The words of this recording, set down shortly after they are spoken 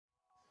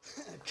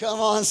Come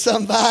on,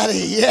 somebody.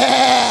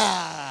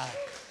 Yeah.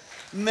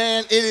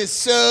 Man, it is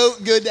so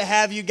good to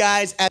have you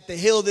guys at the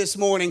Hill this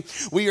morning.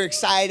 We are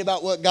excited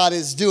about what God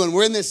is doing.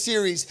 We're in this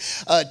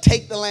series,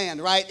 Take the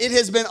Land, right? It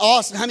has been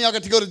awesome. How many of y'all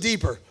got to go to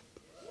Deeper?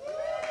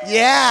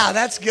 Yeah,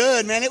 that's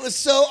good, man. It was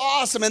so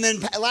awesome. And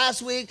then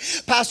last week,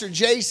 Pastor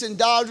Jason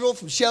Dodrell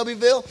from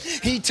Shelbyville,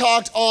 he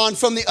talked on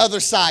From the Other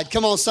Side.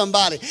 Come on,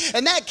 somebody.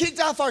 And that kicked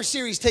off our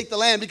series, Take the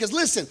Land, because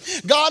listen,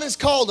 God has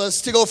called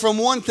us to go from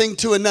one thing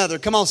to another.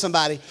 Come on,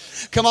 somebody.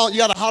 Come on, you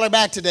got to holler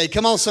back today.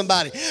 Come on,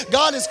 somebody.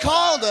 God has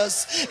called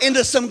us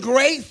into some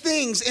great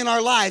things in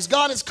our lives.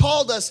 God has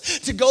called us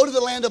to go to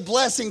the land of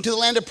blessing, to the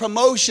land of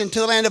promotion,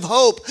 to the land of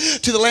hope,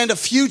 to the land of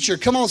future.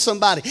 Come on,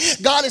 somebody.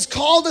 God has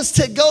called us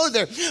to go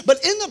there.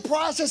 But in the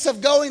process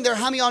of going there,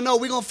 how many of y'all know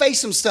we're going to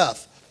face some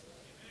stuff?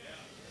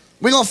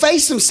 We're going to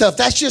face some stuff.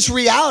 That's just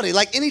reality.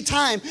 Like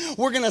anytime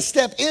we're going to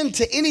step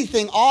into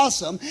anything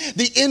awesome,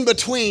 the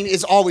in-between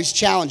is always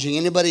challenging.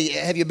 Anybody,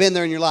 have you been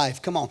there in your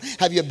life? Come on.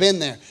 Have you been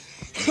there?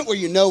 Where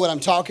you know what I'm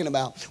talking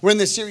about. We're in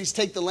this series,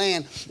 Take the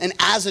Land. And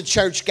as a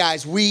church,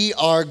 guys, we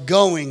are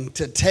going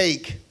to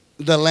take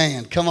the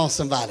land. Come on,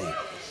 somebody.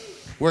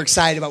 We're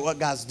excited about what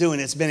God's doing.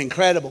 It's been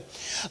incredible.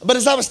 But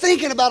as I was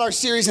thinking about our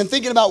series and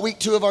thinking about week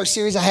 2 of our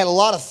series, I had a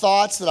lot of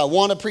thoughts that I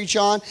want to preach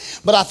on.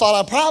 But I thought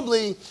I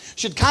probably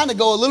should kind of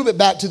go a little bit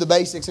back to the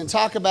basics and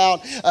talk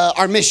about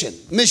our mission.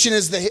 Mission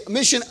is the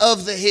mission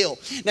of the Hill.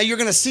 Now, you're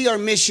going to see our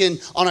mission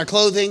on our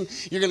clothing.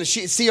 You're going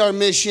to see our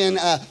mission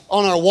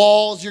on our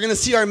walls. You're going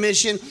to see our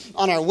mission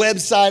on our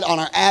website, on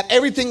our app.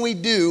 Everything we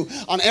do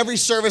on every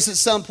service at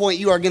some point,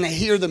 you are going to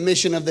hear the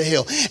mission of the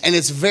Hill. And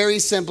it's very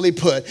simply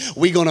put,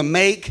 we're going to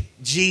make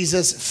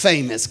Jesus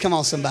famous. Come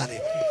on, somebody.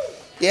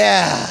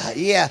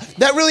 Yeah.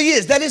 That really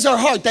is. That is our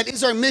heart. That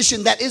is our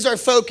mission. That is our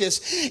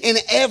focus in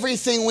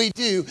everything we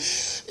do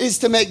is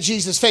to make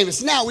Jesus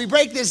famous. Now, we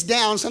break this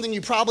down, something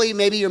you probably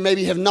maybe or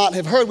maybe have not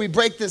have heard. We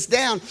break this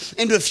down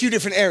into a few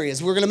different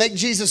areas. We're going to make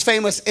Jesus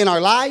famous in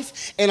our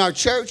life, in our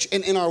church,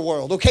 and in our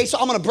world. Okay, so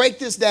I'm going to break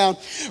this down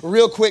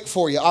real quick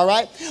for you, all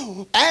right?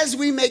 As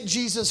we make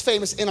Jesus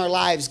famous in our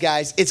lives,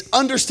 guys, it's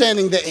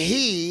understanding that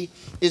he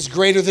is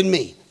greater than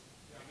me.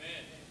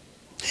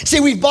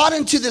 See, we've bought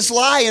into this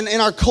lie in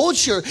our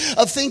culture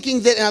of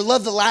thinking that, and I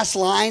love the last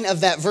line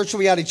of that virtual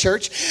reality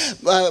church.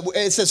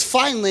 It says,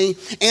 finally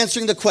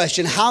answering the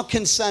question, how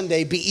can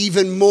Sunday be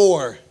even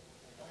more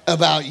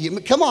about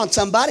you? Come on,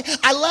 somebody.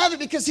 I love it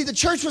because, see, the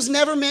church was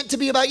never meant to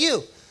be about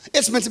you.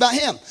 It's meant about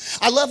him.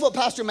 I love what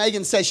Pastor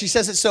Megan says. She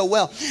says it so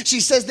well. She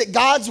says that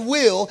God's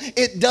will,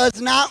 it does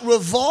not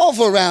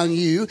revolve around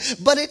you,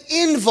 but it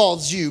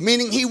involves you,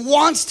 meaning he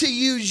wants to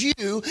use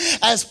you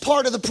as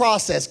part of the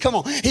process. Come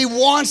on. He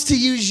wants to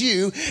use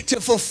you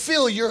to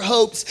fulfill your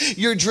hopes,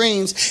 your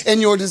dreams,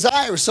 and your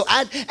desires. So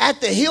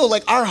at the Hill,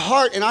 like our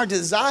heart and our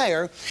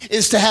desire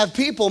is to have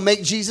people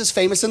make Jesus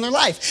famous in their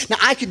life. Now,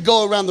 I could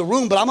go around the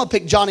room, but I'm going to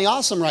pick Johnny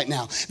Awesome right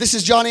now. This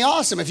is Johnny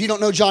Awesome. If you don't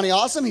know Johnny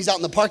Awesome, he's out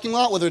in the parking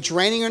lot, whether it's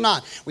raining or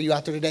not. Were you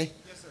out there today?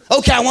 Yes,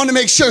 okay, I wanted to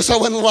make sure so I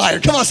wasn't a liar.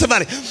 Come on,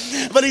 somebody.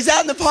 But he's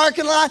out in the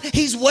parking lot.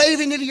 He's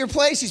waving into your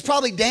place. He's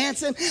probably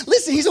dancing.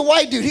 Listen, he's a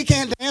white dude. He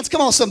can't dance. Come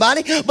on,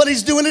 somebody. But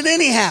he's doing it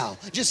anyhow.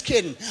 Just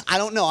kidding. I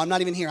don't know. I'm not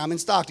even here. I'm in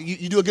Stockton.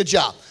 You do a good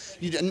job.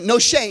 No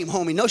shame,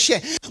 homie. No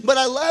shame. But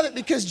I love it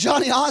because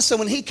Johnny Awesome,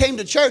 when he came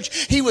to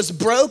church, he was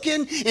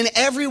broken in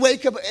every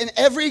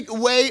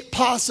way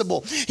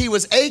possible. He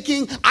was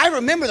aching. I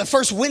remember the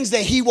first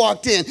Wednesday he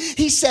walked in.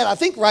 He sat, I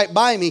think, right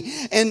by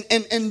me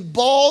and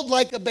bawled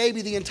like a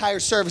baby the entire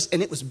service.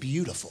 And it was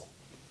beautiful.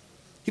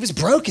 He was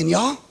broken,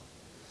 y'all.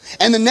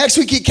 And the next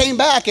week he came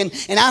back, and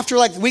after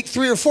like week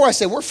 3 or 4, I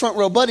said, we're front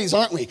row buddies,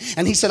 aren't we?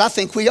 And he said, I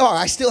think we are.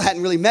 I still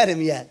hadn't really met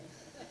him yet.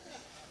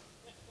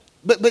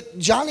 But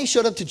Johnny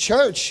showed up to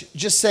church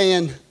just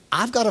saying,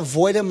 I've got a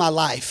void in my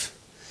life,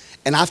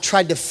 and I've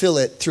tried to fill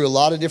it through a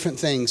lot of different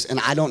things,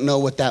 and I don't know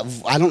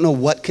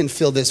what can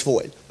fill this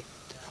void.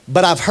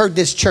 But I've heard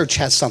this church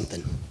has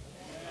something.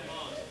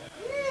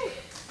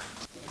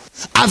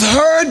 I've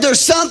heard there's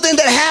something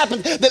that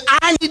happened that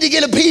I need to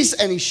get a piece.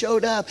 And he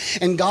showed up,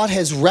 and God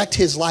has wrecked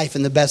his life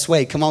in the best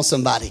way. Come on,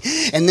 somebody.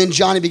 And then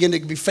Johnny began to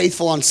be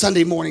faithful on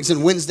Sunday mornings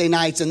and Wednesday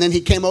nights. And then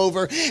he came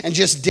over and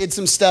just did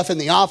some stuff in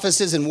the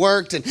offices and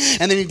worked. And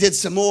then he did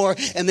some more.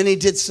 And then he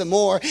did some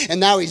more. And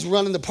now he's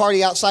running the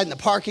party outside in the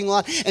parking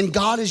lot. And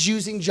God is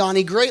using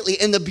Johnny greatly.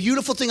 And the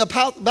beautiful thing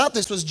about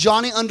this was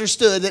Johnny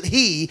understood that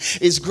he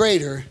is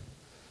greater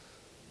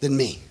than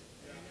me.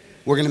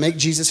 We're going to make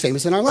Jesus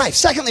famous in our life.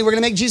 Secondly, we're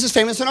going to make Jesus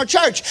famous in our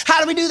church.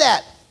 How do we do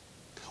that?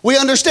 We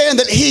understand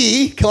that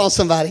he, come on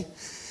somebody,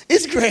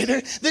 is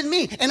greater than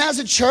me. And as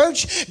a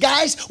church,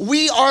 guys,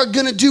 we are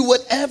going to do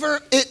whatever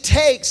it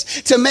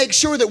takes to make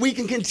sure that we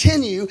can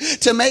continue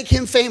to make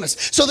him famous.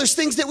 So there's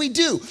things that we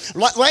do,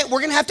 right? We're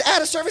going to have to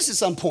add a service at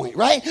some point,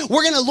 right?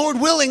 We're going to, Lord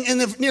willing, in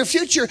the near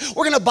future,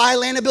 we're going to buy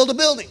land and build a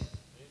building.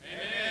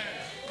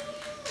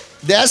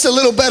 That's a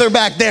little better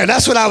back there.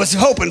 That's what I was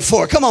hoping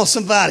for. Come on,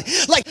 somebody.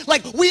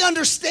 Like we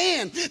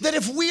understand that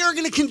if we are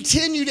going to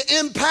continue to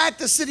impact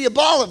the city of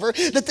Bolivar,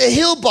 that the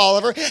Hill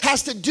Bolivar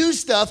has to do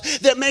stuff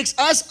that makes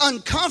us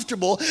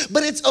uncomfortable,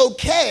 but it's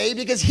okay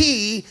because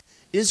he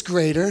is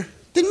greater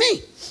than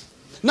me.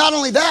 Not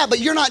only that, but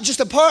you're not just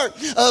a part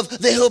of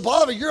the Hill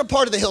Bolivar, you're a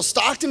part of the Hill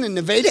Stockton and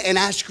Nevada and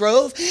Ash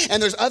Grove, and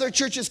there's other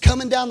churches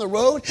coming down the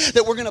road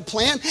that we're going to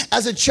plant.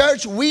 As a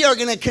church, we are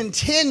going to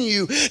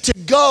continue to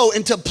go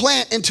and to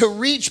plant and to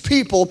reach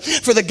people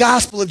for the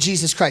gospel of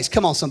Jesus Christ.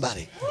 Come on,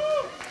 somebody.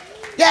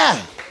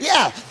 Yeah.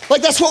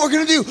 Like that's what we're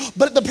going to do.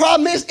 But the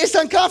problem is, it's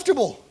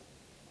uncomfortable.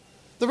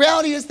 The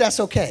reality is, that's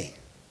okay.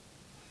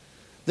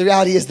 The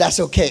reality is, that's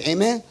okay.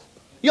 Amen?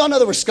 Y'all know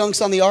there were skunks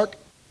on the ark?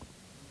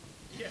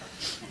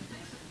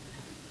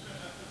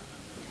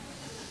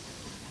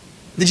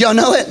 Did y'all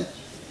know it?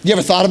 You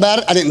ever thought about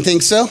it? I didn't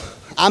think so.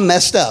 I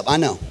messed up, I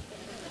know.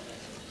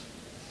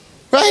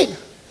 Right?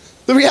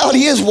 The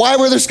reality is, why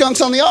were there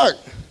skunks on the ark?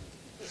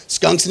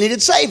 Skunks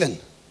needed saving,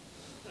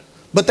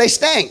 but they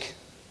stank.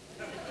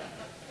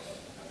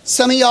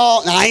 Some of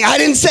y'all, I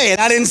didn't say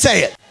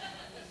it.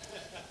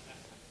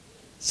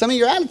 Some of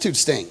your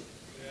attitudes stink.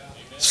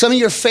 Some of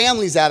your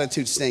family's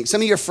attitudes stink.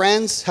 Some of your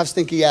friends have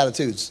stinky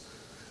attitudes,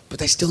 but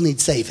they still need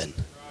saving.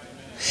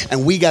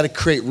 And we got to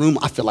create room.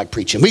 I feel like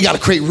preaching. We got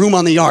to create room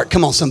on the ark.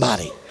 Come on,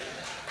 somebody.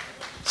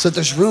 So that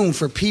there's room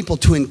for people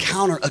to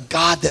encounter a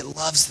God that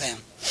loves them.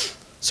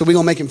 So we're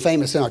going to make him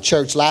famous in our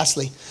church.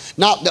 Lastly,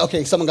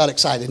 someone got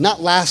excited.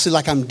 Not lastly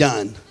like I'm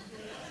done.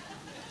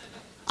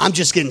 I'm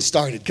just getting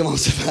started. Come on,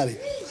 somebody.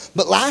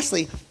 But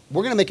lastly,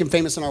 we're going to make him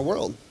famous in our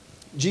world.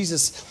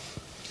 Jesus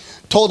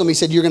told him, he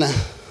said, you're going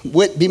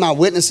to be my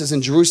witnesses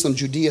in Jerusalem,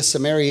 Judea,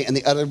 Samaria, and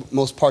the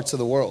uttermost parts of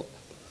the world.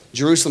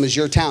 Jerusalem is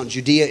your town.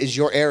 Judea is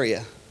your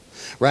area,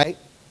 right?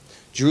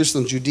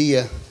 Jerusalem,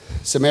 Judea,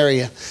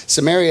 Samaria.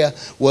 Samaria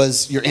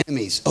was your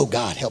enemies. Oh,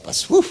 God, help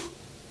us. Woo.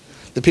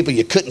 The people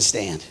you couldn't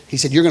stand. He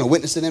said, you're going to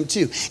witness to them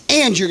too.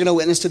 And you're going to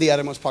witness to the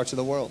uttermost parts of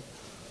the world,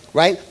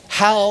 right?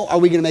 How are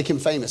we going to make him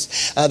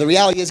famous? The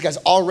reality is, guys,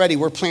 already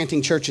we're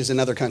planting churches in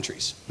other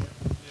countries.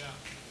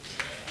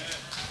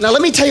 Now,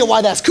 let me tell you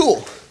why that's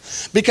cool.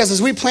 Because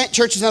as we plant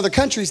churches in other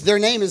countries, their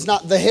name is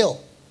not The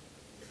Hill.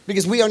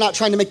 Because we are not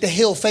trying to make The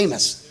Hill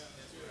famous.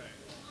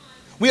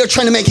 We are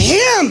trying to make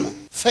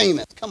him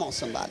famous. Come on,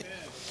 somebody.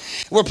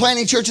 We're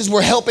planting churches.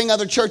 We're helping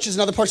other churches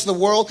in other parts of the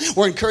world.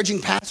 We're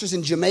encouraging pastors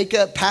in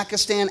Jamaica,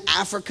 Pakistan,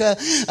 Africa,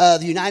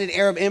 the United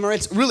Arab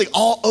Emirates, really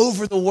all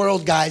over the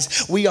world,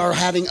 guys. We are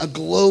having a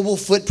global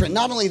footprint.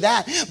 Not only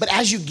that, but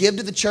as you give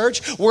to the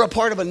church, we're a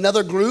part of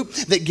another group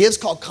that gives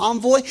called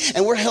Convoy,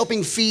 and we're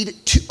helping feed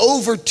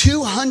over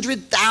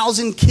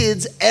 200,000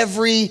 kids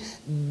every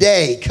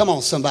day. Come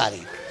on,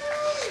 somebody.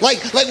 Like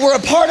we're a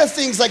part of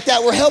things like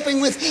that. We're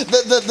helping with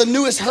the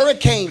newest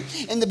hurricane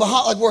in the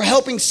Bahamas. Like we're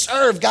helping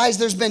serve. Guys,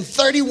 there's been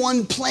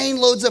 31 plane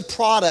loads of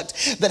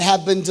product that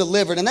have been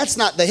delivered. And that's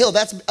not The Hill.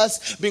 That's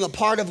us being a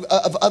part of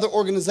other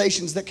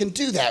organizations that can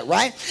do that,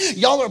 right?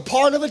 Y'all are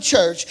part of a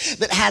church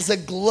that has a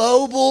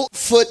global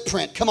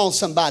footprint. Come on,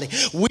 somebody.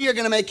 We are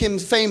going to make him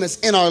famous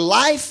in our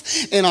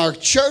life, in our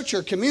church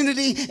or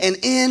community, and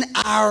in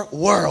our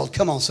world.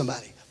 Come on,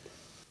 somebody.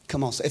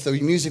 Come on, if the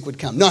music would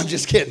come. No, I'm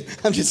just kidding.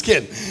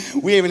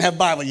 We even have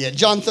Bible yet.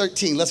 John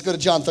 13. Let's go to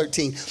John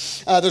 13.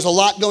 There's a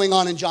lot going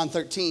on in John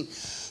 13.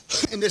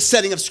 In this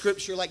setting of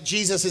scripture, like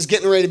Jesus is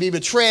getting ready to be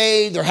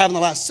betrayed. They're having the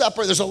Last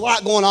Supper. There's a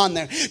lot going on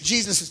there.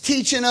 Jesus is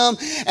teaching them,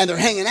 and they're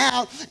hanging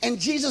out. And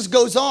Jesus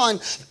goes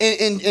on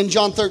in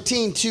John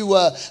 13 to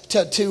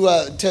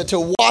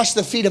wash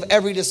the feet of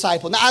every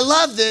disciple. Now, I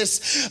love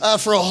this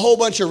for a whole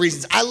bunch of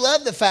reasons. I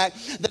love the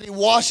fact that he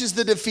washes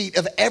the feet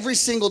of every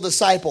single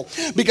disciple,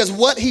 because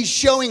what he's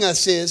showing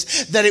us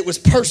is that it was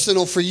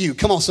personal for you.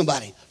 Come on,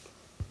 somebody.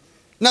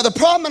 Now, the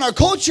problem in our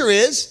culture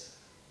is,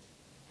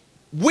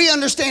 we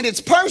understand it's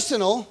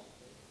personal,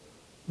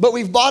 but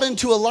we've bought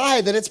into a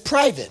lie that it's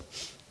private.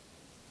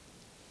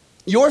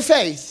 Your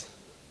faith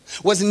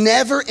was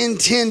never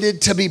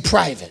intended to be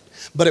private,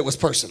 but it was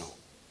personal.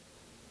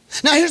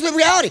 Now, here's the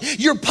reality.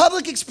 Your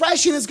public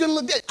expression is going to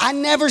look good. I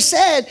never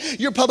said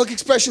your public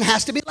expression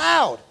has to be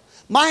loud.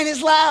 Mine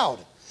is loud.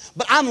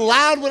 But I'm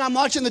loud when I'm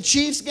watching the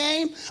Chiefs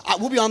game.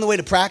 We'll be on the way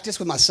to practice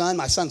with my son.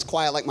 My son's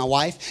quiet like my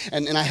wife,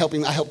 and I help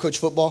him. I help coach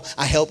football.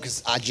 I help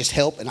because I just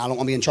help, and I don't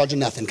want to be in charge of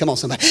nothing. Come on,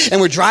 somebody. And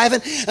we're driving,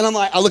 and I'm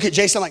like, I look at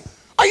Jason, I'm like,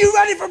 are you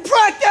ready for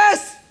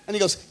practice? And he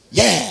goes,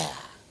 yeah.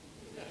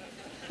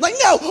 I'm like,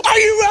 no, are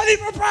you ready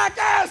for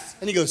practice?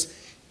 And he goes,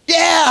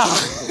 yeah.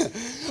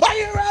 Are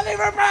you ready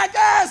for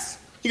practice?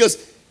 He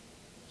goes,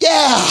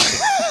 yeah.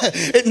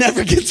 It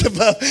never gets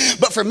above.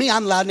 But for me,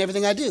 I'm loud in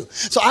everything I do.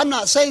 So I'm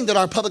not saying that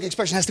our public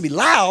expression has to be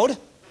loud.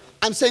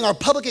 I'm saying our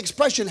public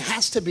expression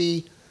has to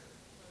be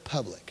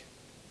public.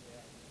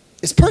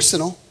 It's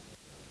personal,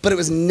 but it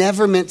was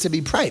never meant to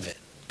be private.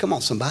 Come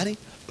on, somebody.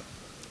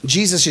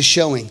 Jesus is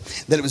showing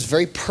that it was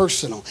very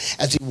personal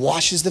as he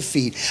washes the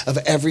feet of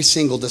every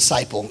single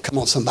disciple. Come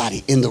on,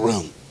 somebody in the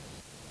room.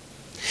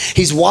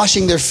 He's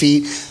washing their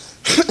feet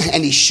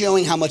and he's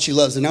showing how much he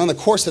loves them. Now in the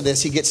course of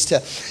this, he gets to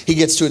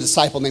a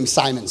disciple named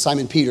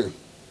Simon Peter.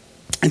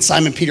 And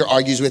Simon Peter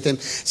argues with him.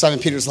 Simon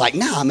Peter's like,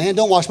 nah, man,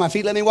 don't wash my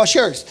feet. Let me wash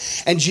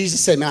yours. And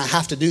Jesus said, man, I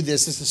have to do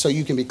this. This is so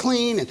you can be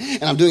clean.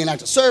 And I'm doing an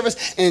act of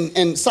service.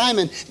 And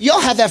Simon,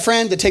 y'all have that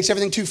friend that takes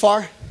everything too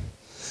far?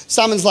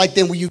 Simon's like,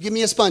 then will you give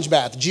me a sponge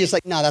bath? Jesus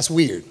like, no, that's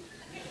weird.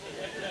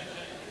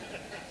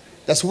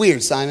 That's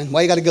weird, Simon.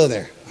 Why you got to go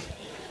there?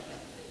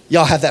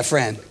 Y'all have that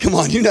friend. Come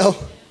on, you know,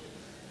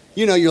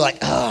 you're like,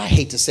 oh, I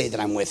hate to say that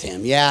I'm with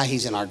him. Yeah,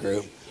 he's in our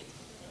group.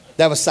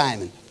 That was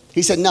Simon.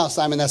 He said, no,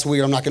 Simon, that's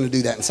weird. I'm not going to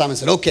do that. And Simon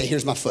said, okay,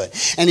 here's my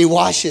foot. And he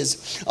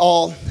washes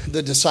all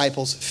the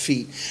disciples'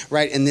 feet,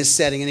 right, in this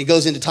setting. And he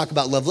goes in to talk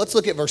about love. Let's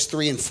look at verse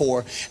 3 and 4,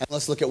 and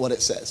let's look at what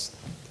it says.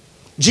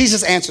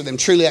 Jesus answered them,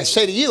 truly I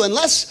say to you,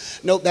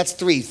 that's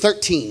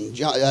 13,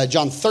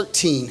 John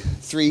 13,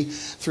 3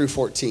 through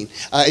 14.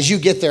 As you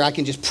get there, I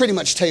can just pretty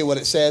much tell you what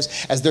it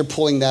says as they're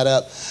pulling that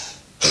up.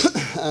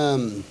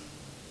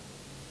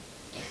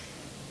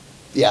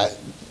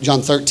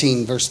 John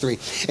 13, verse 3.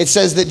 It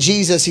says that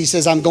Jesus, he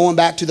says, I'm going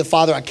back to the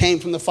Father. I came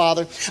from the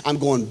Father. I'm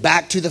going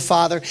back to the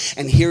Father.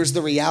 And here's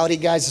the reality,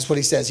 guys. That's what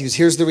he says. He goes,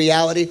 here's the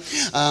reality.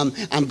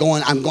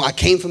 I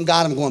came from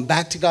God. I'm going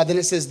back to God. Then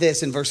it says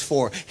this in verse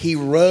 4. He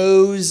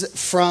rose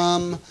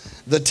from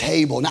the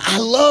table. Now, I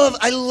love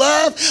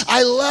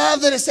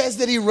that it says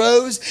that he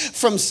rose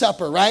from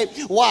supper, right?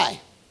 Why?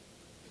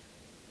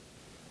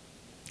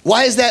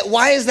 Why is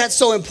that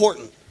so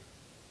important?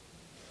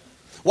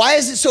 Why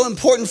is it so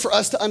important for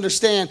us to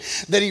understand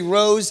that he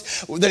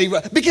rose?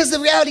 Because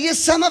the reality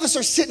is some of us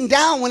are sitting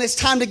down when it's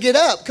time to get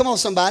up. Come on,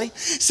 somebody.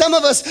 Some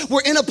of us,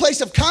 we're in a place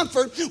of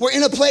comfort. We're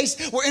in a place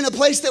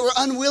that we're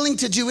unwilling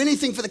to do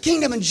anything for the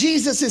kingdom. And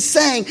Jesus is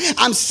saying,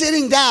 I'm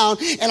sitting down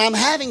and I'm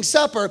having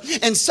supper,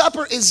 and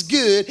supper is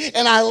good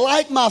and I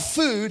like my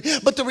food.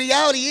 But the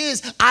reality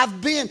is I've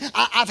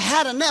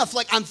had enough.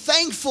 Like, I'm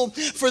thankful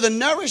for the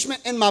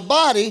nourishment in my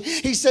body.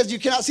 He says, you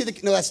cannot see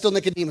no, that's still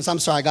Nicodemus. I'm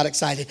sorry, I got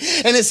excited.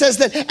 And it says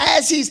that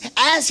as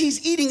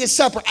he's eating his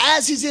supper,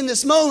 as he's in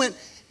this moment,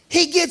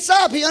 he gets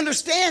up. He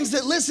understands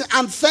that, listen,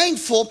 I'm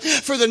thankful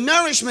for the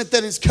nourishment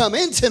that has come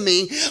into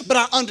me, but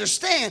I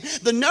understand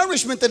the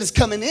nourishment that is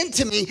coming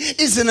into me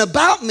isn't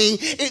about me.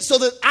 It's so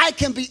that I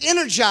can be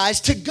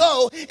energized to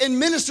go and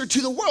minister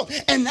to the world.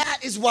 And that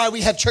is why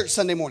we have church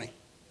Sunday morning.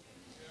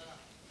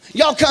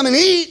 Y'all come and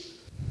eat.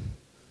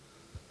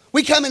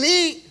 We come and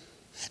eat.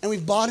 And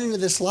we've bought into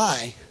this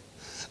lie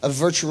of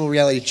virtual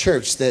reality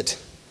church that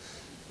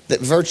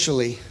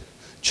virtually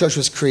church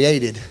was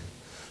created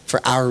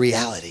for our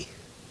reality.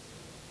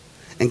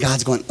 And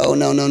God's going, oh,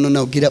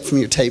 no, get up from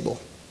your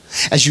table.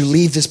 As you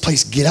leave this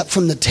place, get up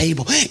from the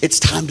table. It's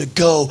time to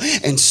go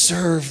and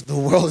serve the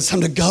world. It's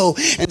time to go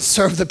and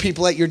serve the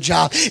people at your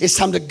job. It's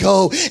time to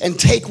go and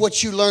take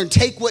what you learned.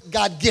 Take what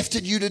God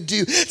gifted you to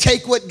do.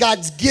 Take what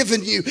God's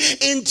given you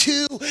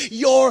into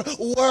your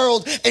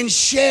world and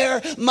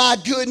share my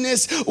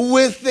goodness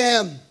with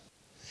them.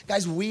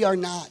 Guys, we are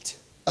not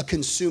a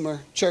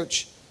consumer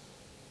church.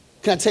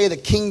 Can I tell you, the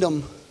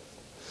kingdom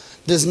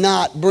does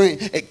not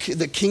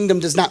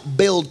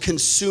build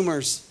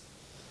consumers.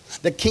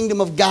 The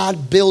kingdom of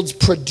God builds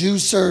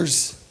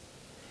producers.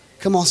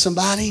 Come on,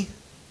 somebody.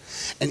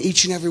 And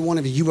each and every one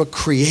of you were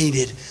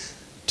created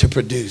to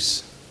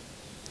produce.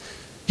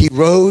 He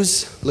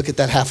rose, look at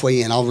that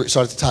halfway in, I'll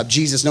start at the top.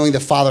 Jesus, knowing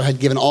the Father had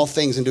given all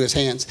things into his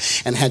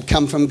hands and had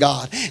come from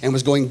God and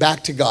was going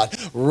back to God,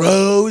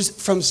 rose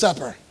from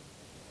supper.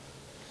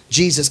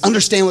 Jesus,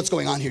 understand what's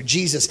going on here.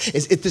 Jesus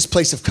is at this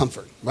place of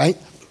comfort, right?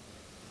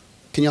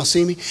 Can y'all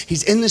see me?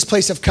 He's in this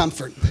place of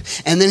comfort.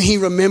 And then he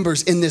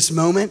remembers in this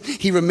moment,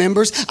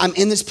 I'm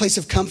in this place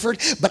of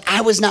comfort, but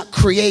I was not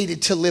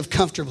created to live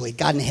comfortably.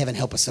 God in heaven,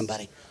 help us,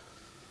 somebody.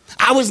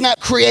 I was not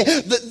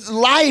created,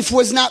 life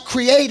was not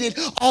created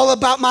all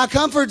about my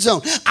comfort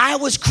zone. I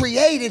was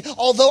created,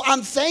 although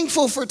I'm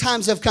thankful for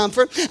times of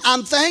comfort,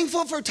 I'm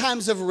thankful for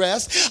times of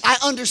rest, I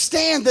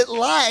understand that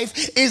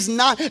life is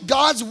not,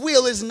 God's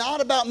will is not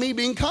about me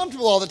being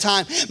comfortable all the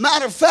time.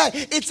 Matter of fact,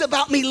 it's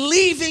about me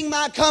leaving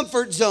my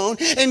comfort zone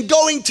and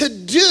going to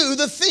do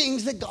the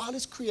things that God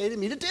has created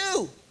me to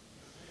do.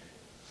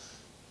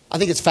 I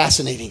think it's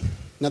fascinating.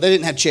 Now, they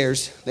didn't have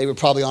chairs. They were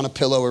probably on a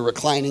pillow or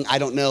reclining. I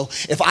don't know.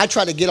 If I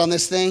try to get on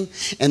this thing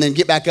and then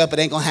get back up, it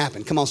ain't going to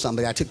happen. Come on,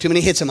 somebody. I took too many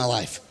hits in my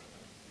life.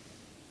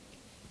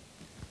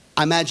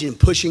 I imagine him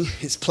pushing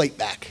his plate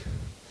back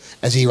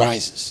as he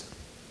rises.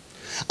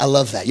 I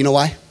love that. You know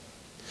why?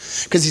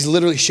 Because he's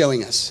literally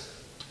showing us.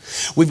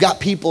 We've got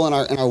people in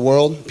our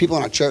world, people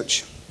in our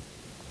church.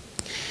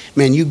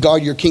 Man, you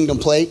guard your kingdom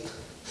plate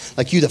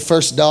like you the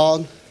first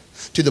dog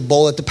to the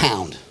bowl at the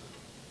pound.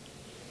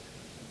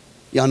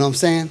 Y'all know what I'm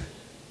saying?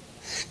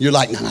 You're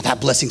like, no, that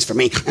blessing's for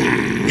me.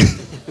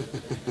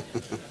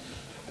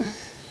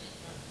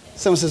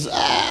 Someone says,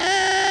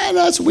 no,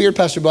 that's weird,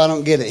 Pastor, but I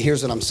don't get it.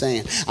 Here's what I'm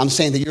saying. I'm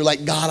saying that you're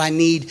like, God, I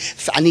need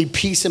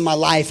peace in my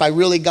life.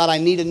 God, I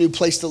need a new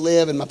place to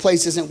live, and my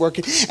place isn't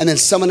working. And then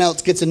someone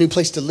else gets a new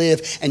place to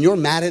live, and you're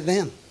mad at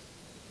them.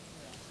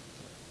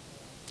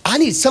 I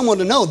need someone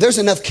to know there's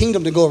enough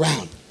kingdom to go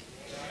around.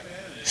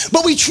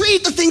 But we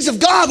treat the things of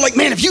God like,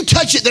 man, if you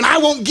touch it, then I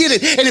won't get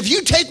it. And if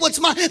you take what's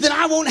mine, then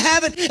I won't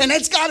have it. And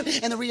it's God.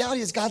 And the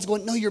reality is God's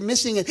going, no, you're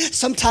missing it.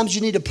 Sometimes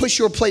you need to push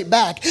your plate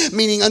back,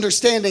 meaning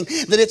understanding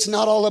that it's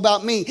not all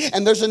about me.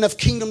 And there's enough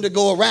kingdom to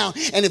go around.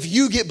 And if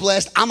you get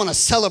blessed, I'm going to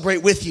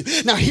celebrate with you.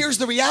 Now, here's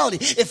the reality.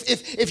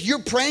 If you're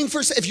praying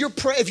for,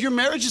 if your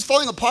marriage is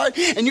falling apart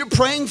and you're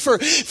praying for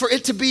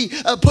it to be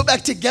put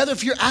back together,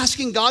 if you're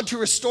asking God to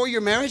restore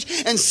your marriage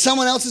and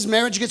someone else's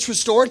marriage gets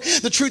restored,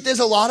 the truth is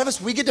a lot of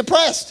us, we get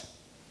depressed.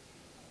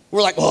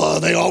 We're like, oh,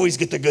 they always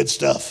get the good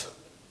stuff.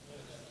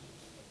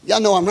 Y'all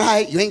know I'm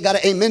right. You ain't got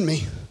to amen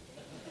me.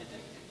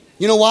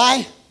 You know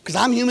why? Because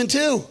I'm human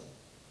too.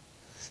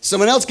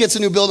 Someone else gets a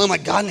new building. I'm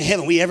like, God in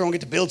heaven, we everyone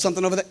get to build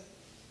something over there?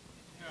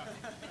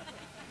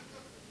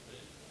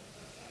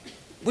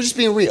 We're just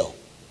being real.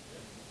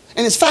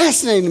 And it's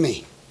fascinating to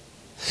me.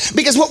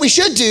 Because what we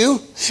should do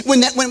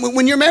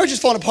when your marriage is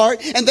falling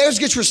apart and theirs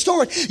gets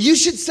restored, you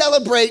should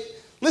celebrate,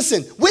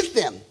 listen, with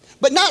them.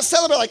 But not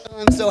celebrate like, oh,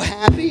 I'm so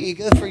happy,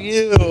 good for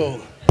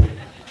you.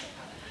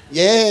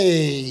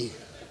 Yay.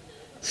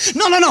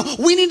 No.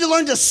 We need to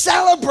learn to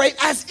celebrate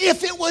as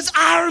if it was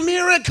our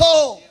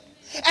miracle.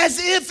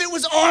 As if it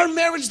was our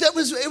marriage that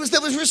was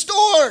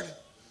restored.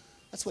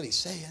 That's what he's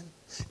saying.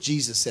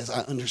 Jesus says,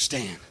 I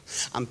understand.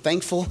 I'm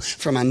thankful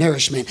for my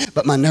nourishment,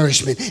 but my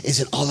nourishment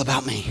isn't all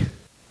about me.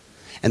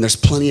 And there's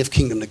plenty of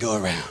kingdom to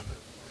go around.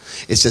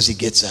 It says he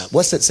gets up.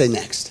 What's that say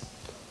next?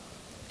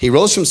 He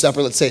rose from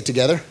supper. Let's say it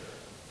together.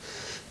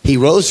 He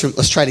rose from,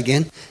 let's try it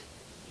again.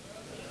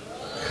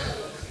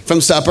 From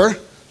supper.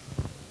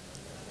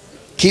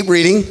 Keep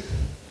reading.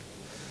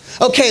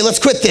 Okay, let's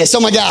quit this.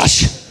 Oh my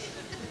gosh.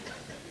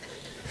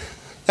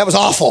 That was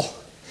awful.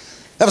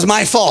 That was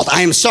my fault.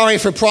 I am sorry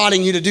for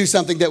prodding you to do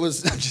something that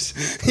was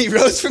he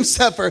rose from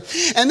supper.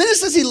 And then it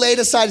says he laid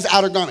aside his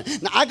outer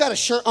garment. Now, I got a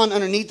shirt on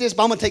underneath this,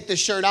 but I'm going to take this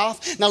shirt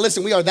off. Now,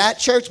 listen, we are that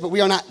church, but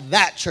we are not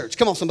that church.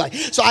 Come on, somebody.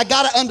 So I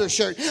got an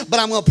undershirt, but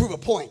I'm going to prove a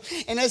point.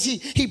 And as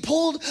he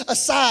pulled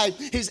aside,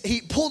 he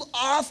pulled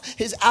off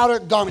his outer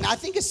garment. I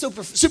think it's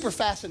super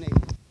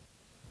fascinating.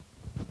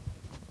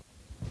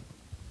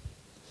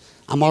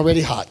 I'm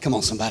already hot. Come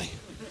on, somebody.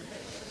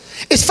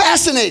 It's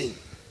fascinating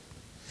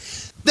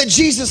that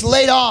Jesus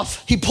laid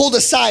off, he pulled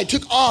aside,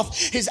 took off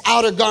his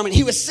outer garment.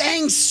 He was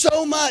saying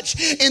so much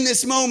in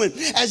this moment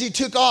as he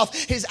took off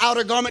his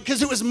outer garment,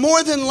 because it was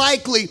more than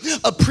likely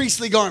a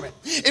priestly garment.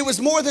 It was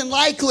more than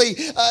likely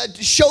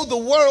to show the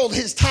world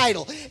his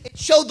title. It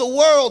showed the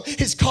world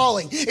his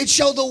calling. It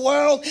showed the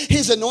world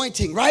his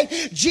anointing, right?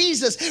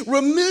 Jesus,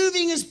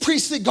 removing his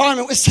priestly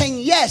garment, was saying,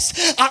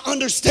 yes, I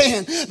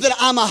understand that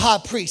I'm a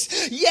high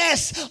priest.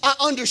 Yes, I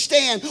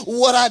understand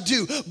what I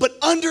do. But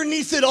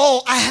underneath it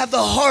all, I have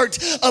the heart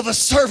of a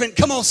servant.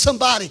 Come on,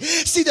 somebody.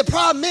 See, the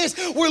problem is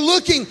we're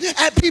looking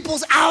at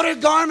people's outer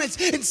garments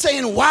and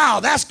saying, wow,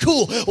 that's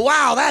cool.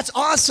 Wow, that's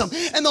awesome.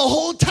 And the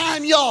whole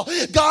time, y'all,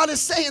 God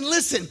is saying,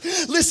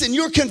 listen,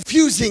 you're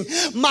confusing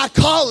my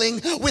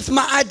calling with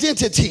my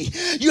identity.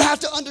 You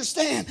have to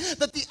understand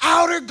that the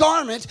outer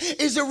garment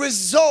is a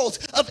result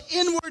of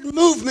inward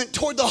movement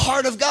toward the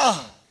heart of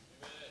God.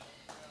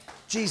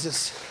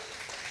 Jesus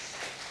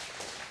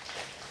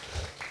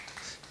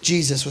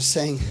was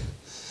saying,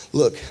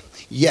 look,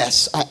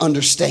 yes, I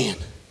understand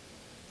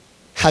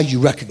how you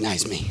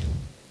recognize me,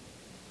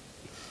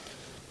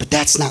 but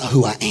that's not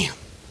who I am.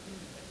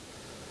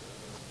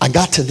 I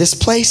got to this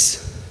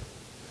place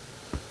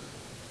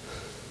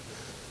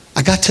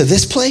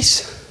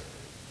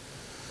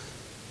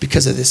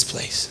because of this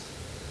place.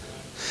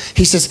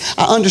 He says,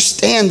 I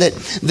understand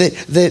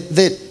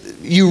that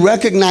you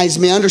recognize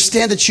me. I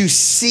understand that you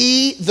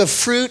see the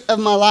fruit of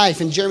my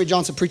life. And Jeremy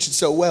Johnson preached it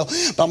so well,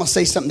 but I'm going to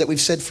say something that we've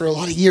said for a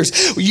lot of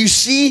years. You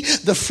see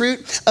the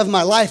fruit of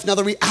my life. Now,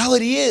 the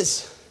reality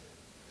is,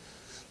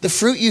 the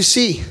fruit you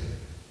see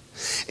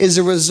is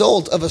a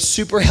result of a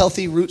super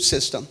healthy root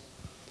system.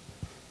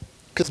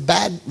 Because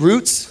bad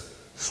roots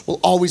will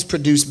always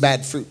produce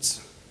bad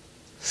fruits.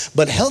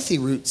 But healthy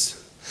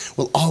roots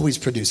will always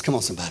produce, come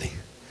on somebody,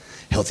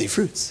 healthy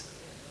fruits.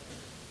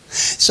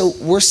 So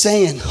we're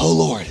saying, oh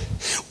Lord,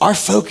 our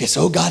focus,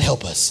 oh God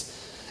help us,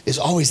 is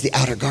always the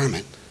outer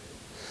garment.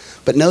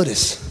 But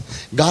notice,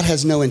 God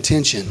has no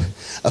intention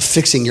of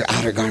fixing your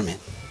outer garment.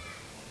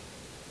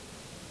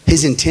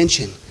 His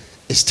intention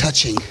is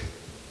touching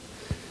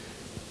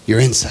your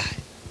inside.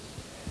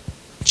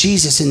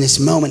 Jesus in this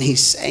moment,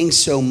 he's saying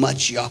so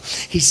much, y'all.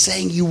 He's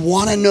saying, you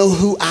want to know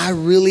who I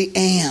really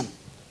am?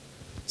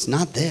 It's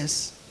not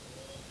this.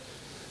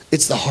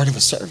 It's the heart of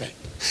a servant.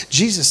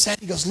 Jesus said,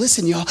 he goes,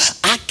 listen, y'all,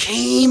 I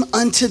came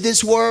unto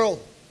this world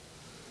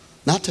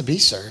not to be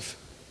served,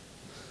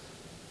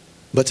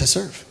 but to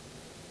serve.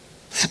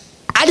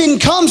 I didn't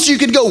come so you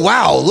could go,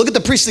 wow, look at the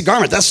priestly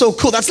garment. That's so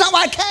cool. That's not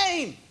why I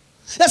came.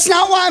 That's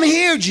not why I'm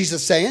here,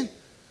 Jesus saying.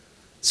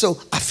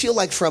 So I feel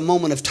like for a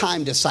moment of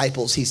time,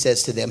 disciples, he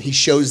says to them, he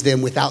shows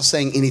them without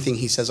saying anything,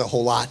 he says a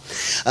whole lot.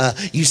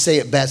 You say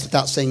it best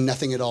without saying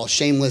nothing at all.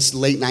 Shameless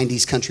late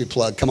 90s country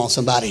plug. Come on,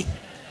 somebody.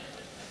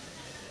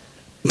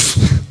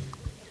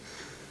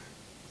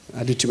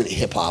 I do too many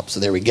hip hop, so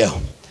there we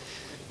go.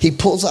 He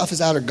pulls off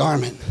his outer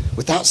garment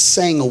without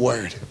saying a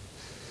word.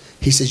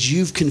 He says,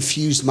 you've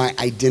confused my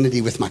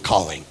identity with my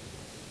calling.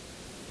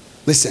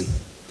 Listen,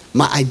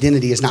 my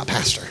identity is not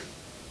pastor.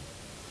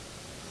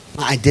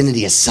 My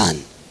identity is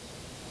son.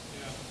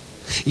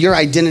 Your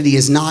identity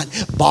is not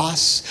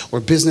boss or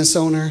business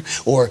owner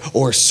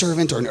or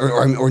servant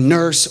or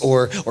nurse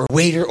or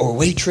waiter or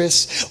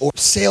waitress or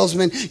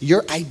salesman.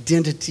 Your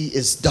identity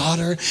is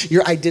daughter.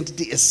 Your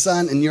identity is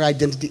son. And your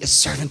identity is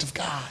servant of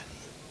God.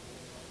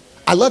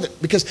 I love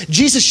it because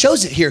Jesus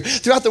shows it here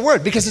throughout the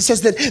word, because it says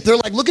that they're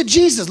like, look at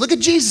Jesus, look at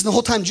Jesus. And the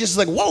whole time Jesus is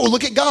like, whoa,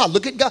 look at God,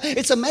 look at God.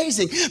 It's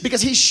amazing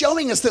because he's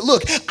showing us that,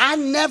 look, I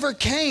never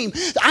came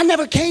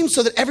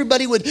so that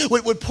everybody would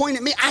point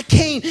at me. I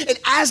came, and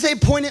as they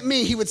point at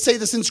me, he would say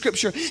this in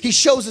scripture. He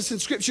shows us in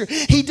scripture.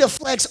 He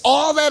deflects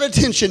all that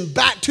attention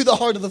back to the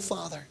heart of the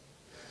Father,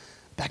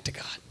 back to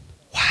God.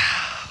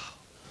 Wow.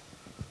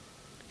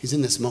 He's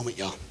in this moment,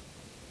 y'all.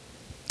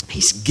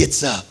 He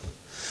gets up.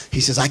 He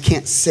says, I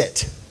can't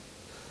sit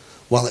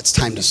while it's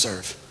time to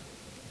serve.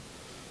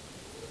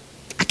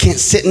 I can't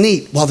sit and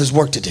eat while there's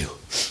work to do.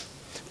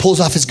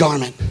 Pulls off his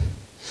garment.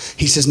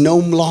 He says, no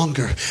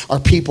longer are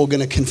people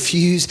going to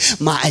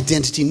confuse my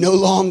identity. No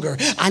longer.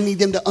 I need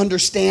them to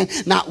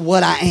understand not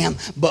what I am,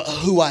 but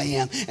who I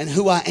am. And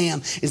who I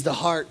am is the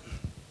heart,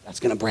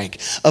 that's going to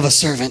break, of a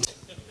servant.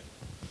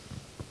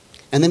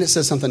 And then it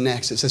says something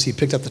next. It says he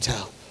picked up the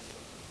towel.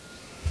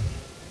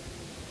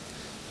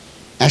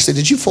 Ashley,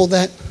 did you fold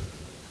that?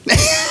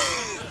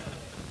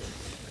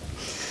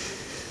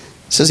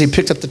 It says he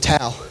picked up the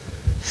towel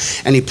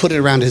and he put it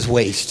around his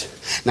waist.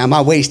 Now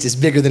my waist is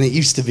bigger than it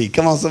used to be.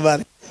 Come on,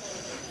 somebody.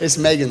 It's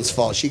Megan's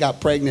fault. She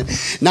got pregnant.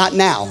 Not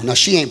now. No,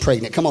 she ain't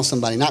pregnant. Come on,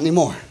 somebody. Not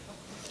anymore.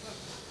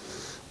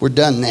 We're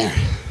done there.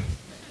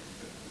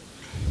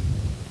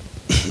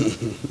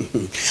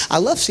 I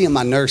love seeing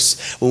my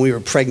nurse when we were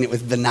pregnant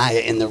with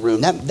Benaiah in the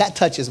room. That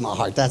touches my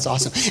heart. That's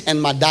awesome.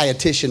 And my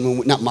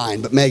dietitian, not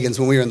mine, but Megan's,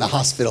 when we were in the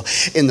hospital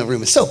in the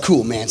room. It's so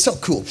cool, man. So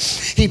cool.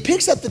 He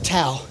picks up the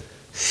towel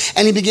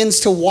and he begins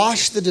to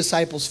wash the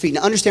disciples' feet.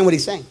 Now understand what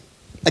he's saying.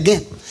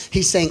 Again,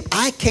 he's saying,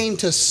 I came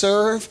to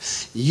serve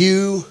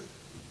you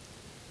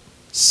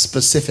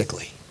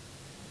specifically.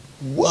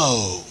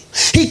 Whoa.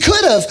 He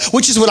could have,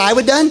 which is what I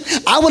would have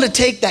done. I would have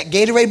taken that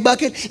Gatorade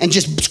bucket and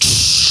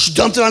just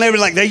dumped it on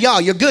everybody like, there y'all,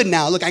 you're good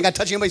now. Look, I ain't got to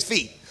touch anybody's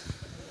feet.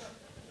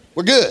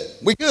 We're good.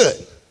 We're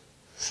good.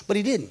 But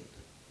he didn't.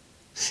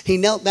 He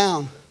knelt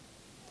down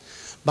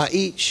by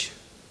each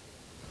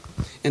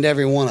and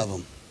every one of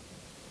them.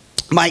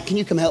 Mike, can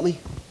you come help me?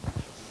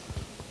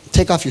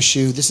 Take off your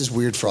shoe. This is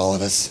weird for all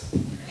of us.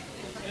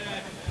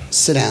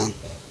 Sit down.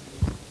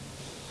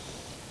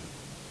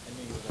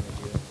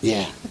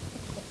 Yeah.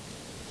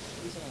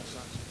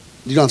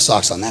 You don't have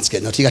socks on. That's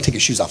good. No, you got to take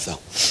your shoes off, though.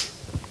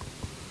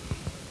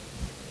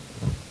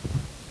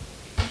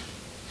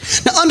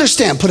 Now,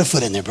 understand. Put a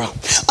foot in there, bro.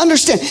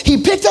 Understand.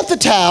 He picked up the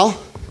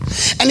towel,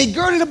 and he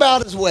girded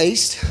about his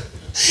waist,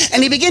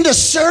 and he began to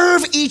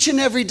serve each and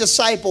every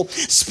disciple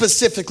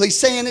specifically,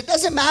 saying, it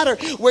doesn't matter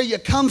where you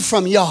come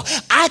from, y'all.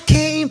 I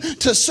came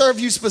to serve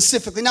you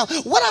specifically. Now,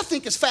 what I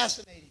think is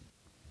fascinating,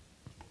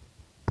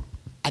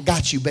 I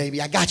got you,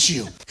 baby. I got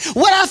you.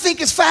 What I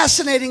think is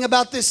fascinating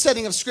about this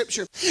setting of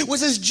scripture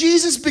was as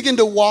Jesus began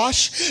to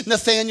wash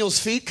Nathanael's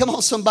feet. Come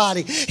on,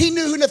 somebody. He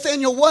knew who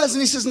Nathanael was,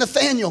 and he says,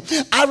 Nathanael,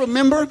 I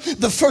remember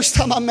the first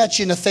time I met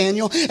you,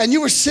 Nathanael, and you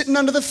were sitting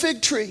under the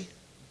fig tree.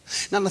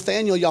 Now,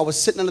 Nathanael, y'all,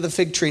 was sitting under the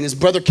fig tree, and his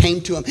brother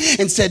came to him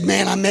and said,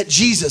 man, I met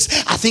Jesus.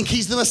 I think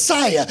he's the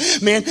Messiah,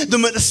 man,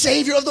 the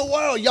Savior of the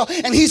world, y'all,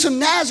 and he's from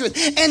Nazareth.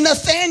 And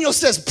Nathanael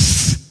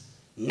says,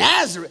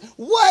 Nazareth,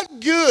 what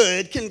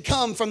good can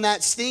come from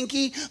that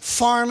stinky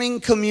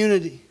farming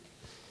community?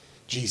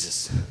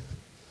 Jesus.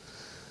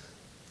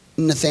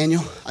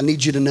 Nathanael, I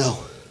need you to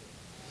know,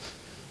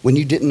 when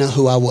you didn't know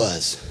who I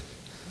was,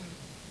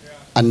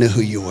 I knew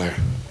who you were.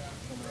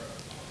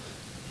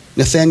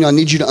 Nathanael, I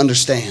need you to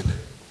understand,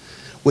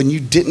 when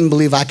you didn't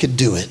believe I could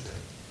do it,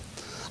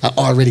 I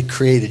already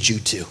created you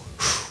to.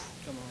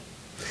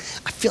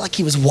 I feel like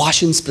he was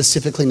washing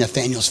specifically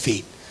Nathanael's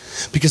feet,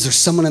 because there's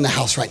someone in the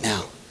house right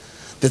now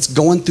that's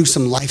going through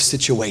some life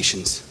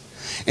situations,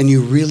 and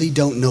you really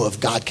don't know if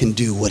God can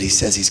do what he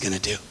says he's going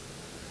to do.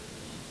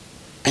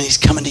 And he's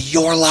coming to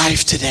your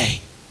life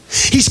today.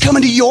 He's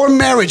coming to your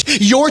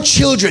marriage, your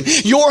children,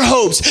 your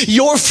hopes,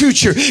 your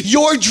future,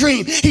 your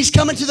dream. He's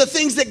coming to the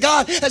things that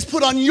God has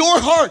put on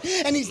your heart,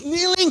 and he's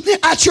kneeling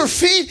at your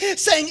feet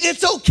saying,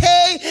 it's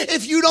okay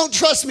if you don't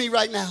trust me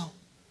right now.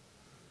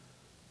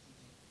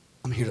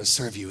 I'm here to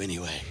serve you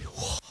anyway.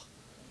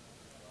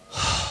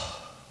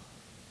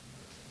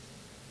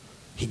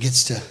 He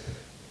gets to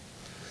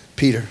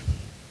Peter.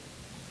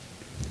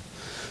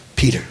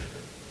 Peter,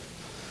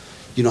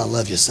 you know I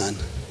love you, son.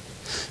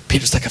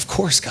 Peter's like, of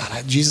course, God.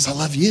 Jesus, I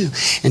love you.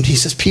 And he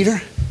says,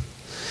 Peter,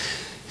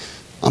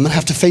 I'm going to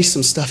have to face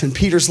some stuff. And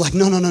Peter's like,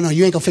 no,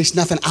 you ain't going to face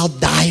nothing. I'll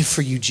die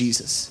for you,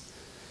 Jesus.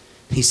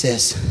 He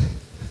says,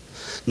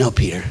 no,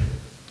 Peter,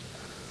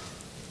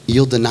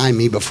 you'll deny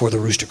me before the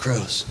rooster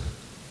crows.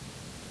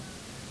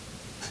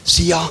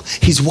 See, y'all,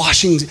 he's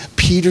washing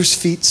Peter's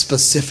feet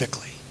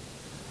specifically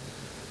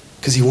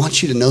because he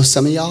wants you to know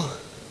some of y'all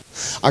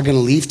are going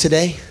to leave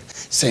today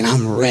saying,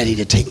 I'm ready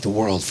to take the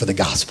world for the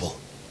gospel.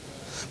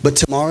 But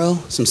tomorrow,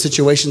 some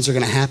situations are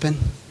going to happen.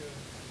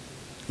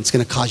 It's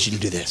going to cause you to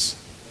do this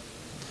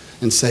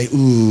and say,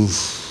 ooh,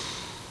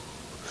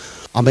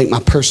 I'll make my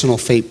personal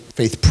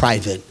faith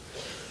private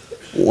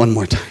one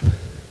more time.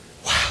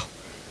 Wow.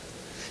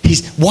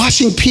 He's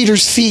washing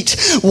Peter's feet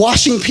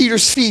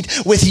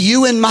with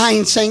you in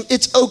mind, saying,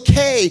 it's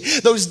okay.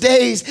 Those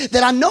days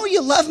that I know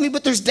you love me,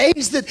 but there's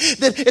days that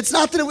it's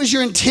not that it was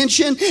your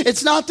intention.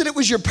 It's not that it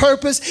was your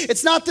purpose.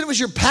 It's not that it was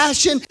your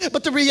passion.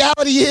 But the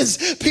reality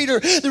is, Peter,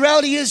 the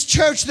reality is,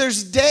 church,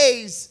 there's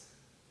days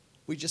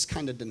we just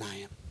kind of deny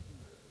him.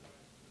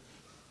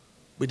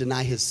 We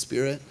deny his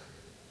spirit.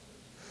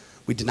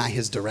 We deny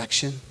his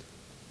direction.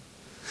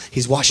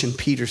 He's washing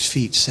Peter's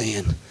feet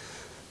saying,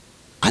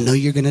 I know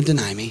you're going to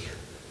deny me,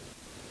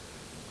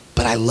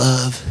 but I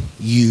love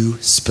you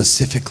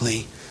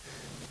specifically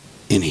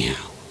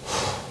anyhow.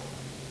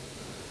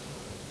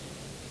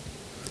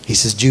 He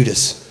says,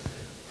 Judas,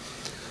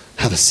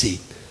 have a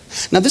seat.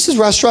 Now, this is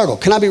where I struggle.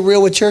 Can I be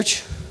real with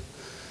church?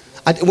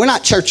 We're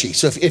not churchy.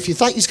 So if you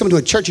thought you was coming to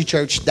a churchy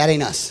church, that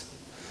ain't us.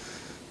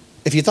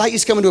 If you thought you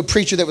was coming to a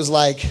preacher that was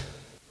like,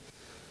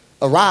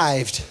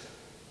 arrived,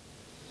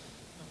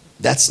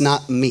 that's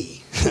not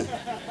me.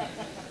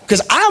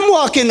 Because I'm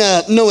walking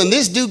up knowing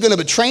this dude going to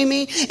betray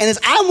me. And as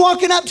I'm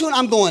walking up to him,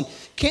 I'm going,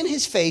 can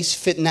his face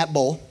fit in that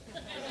bowl?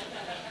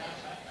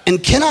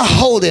 And can I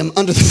hold him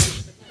under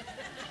the...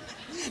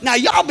 Now,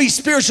 y'all be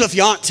spiritual if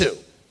you want to.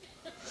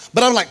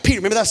 But I'm like, Peter,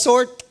 remember that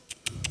sword?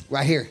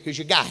 Right here. Here's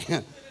your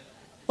guy.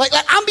 Like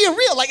I'm being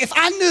real. Like if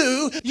I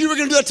knew you were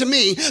going to do that to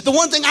me, the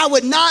one thing I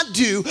would not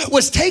do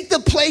was take the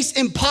place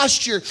and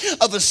posture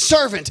of a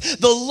servant.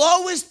 The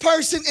lowest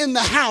person in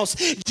the house,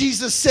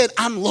 Jesus said,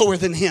 I'm lower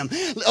than him.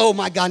 Oh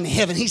my God, in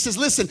heaven. He says,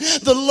 listen,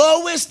 the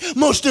lowest,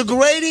 most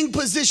degrading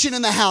position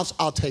in the house,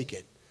 I'll take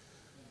it.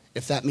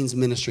 If that means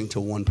ministering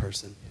to one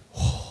person.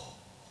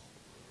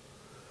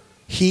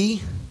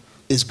 He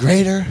is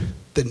greater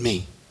than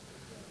me.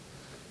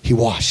 He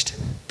washed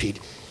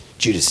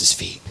Judas's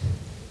feet.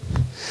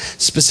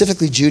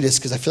 Specifically Judas,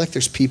 because I feel like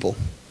there's people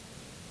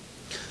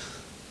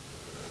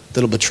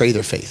that'll betray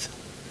their faith.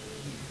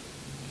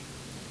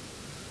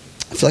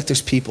 I feel like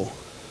there's people.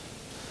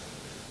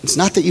 It's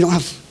not that you don't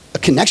have a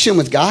connection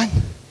with God,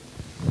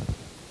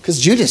 because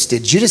Judas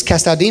did. Judas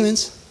cast out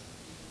demons.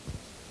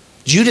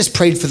 Judas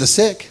prayed for the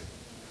sick,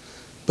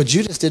 but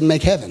Judas didn't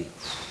make heaven.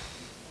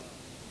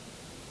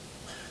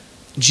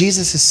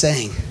 Jesus is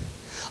saying,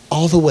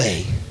 all the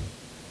way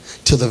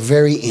till the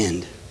very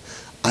end,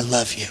 I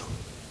love you.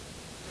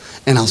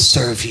 And I'll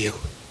serve you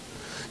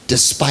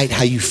despite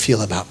how you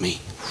feel about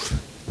me.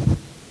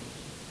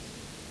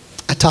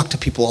 I talk to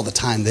people all the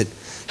time that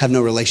have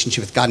no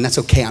relationship with God, and that's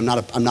okay. I'm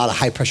not a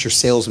high pressure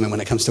salesman when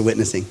it comes to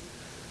witnessing.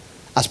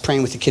 I was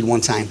praying with a kid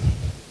one time,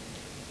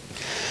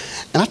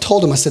 and I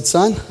told him, I said,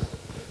 son,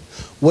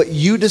 what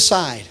you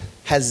decide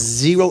has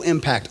zero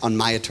impact on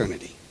my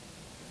eternity.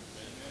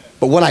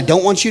 But what I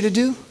don't want you to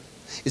do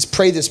is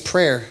pray this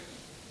prayer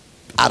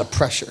out of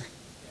pressure.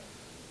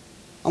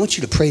 I want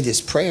you to pray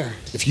this prayer.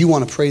 If you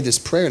want to pray this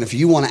prayer and if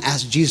you want to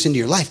ask Jesus into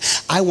your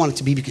life, I want it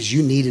to be because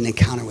you need an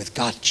encounter with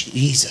God.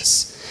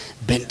 Jesus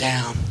bent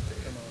down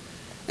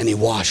and he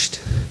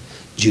washed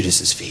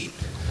Judas's feet.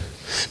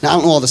 Now, I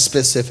don't know all the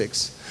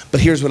specifics,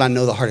 but here's what I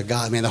know the heart of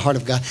God. Man, the heart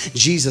of God,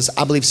 Jesus,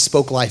 I believe,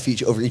 spoke life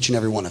over each and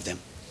every one of them.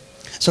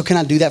 So can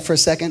I do that for a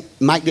second?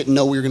 Mike didn't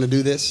know we were going to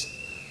do this.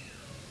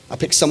 I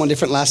picked someone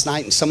different last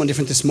night and someone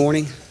different this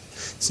morning.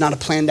 It's not a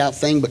planned out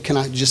thing, but can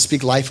I just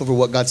speak life over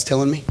what God's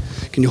telling me?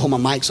 Can you hold my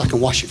mic so I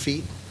can wash your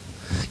feet?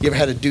 You ever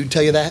had a dude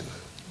tell you that?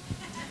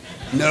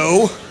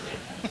 No.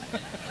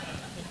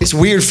 It's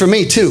weird for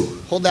me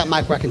too. Hold that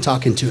mic where I can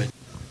talk into it.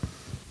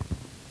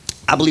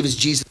 I believe as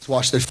Jesus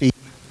washed their feet,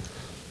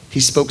 he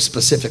spoke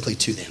specifically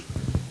to them.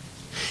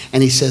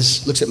 And he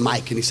says, looks at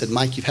Mike and he said,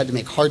 Mike, you've had to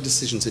make hard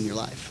decisions in your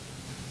life.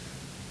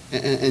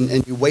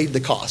 And you weighed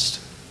the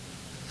cost.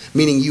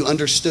 Meaning you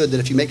understood that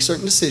if you make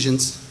certain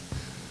decisions,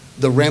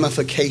 the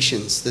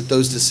ramifications that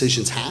those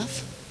decisions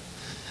have.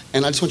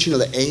 And I just want you to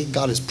know that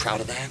God is proud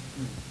of that.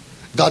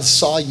 God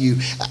saw you.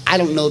 I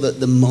don't know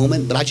the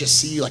moment, but I just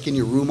see you like in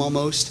your room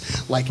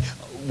almost, like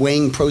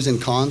weighing pros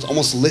and cons,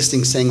 almost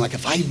listing, saying like,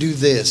 if I do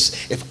this,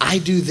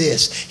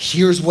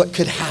 here's what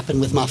could happen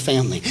with my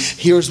family.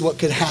 Here's what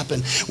could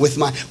happen with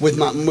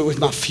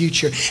my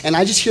future. And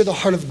I just hear the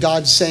heart of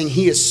God saying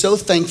he is so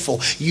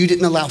thankful you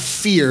didn't allow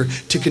fear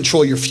to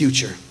control your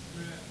future.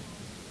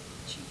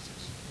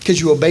 Because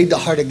you obeyed the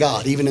heart of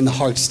God, even in the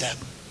hard step.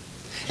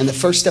 And the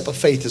first step of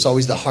faith is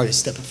always the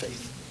hardest step of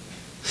faith.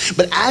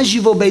 But as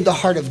you've obeyed the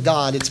heart of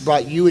God, it's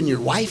brought you and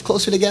your wife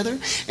closer together,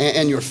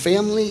 and your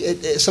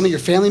family, some of your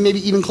family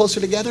maybe even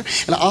closer together.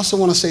 And I also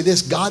want to say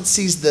this, God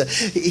sees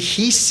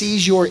he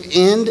sees your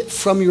end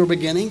from your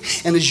beginning.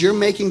 And as you're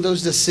making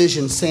those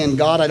decisions, saying,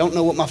 God, I don't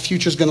know what my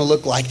future is going to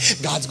look like.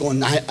 God's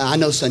going, I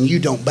know, son, you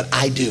don't, but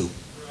I do.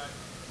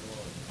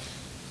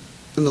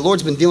 And the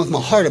Lord's been dealing with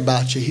my heart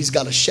about you. He's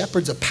got a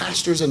shepherd's, a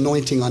pastor's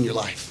anointing on your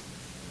life.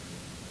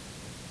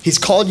 He's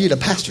called you to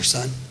pastor,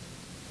 son.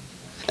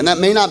 And that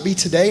may not be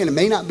today and it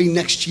may not be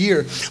next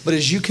year, but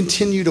as you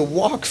continue to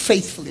walk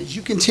faithfully, as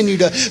you continue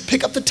to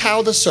pick up the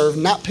towel to serve,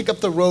 not pick up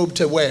the robe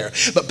to wear,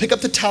 but pick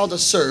up the towel to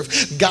serve,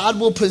 God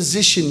will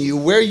position you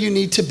where you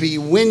need to be,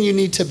 when you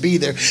need to be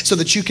there, so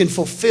that you can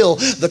fulfill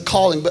the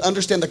calling. But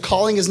understand, the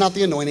calling is not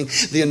the anointing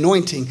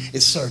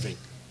is serving.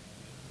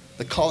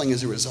 The calling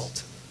is a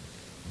result.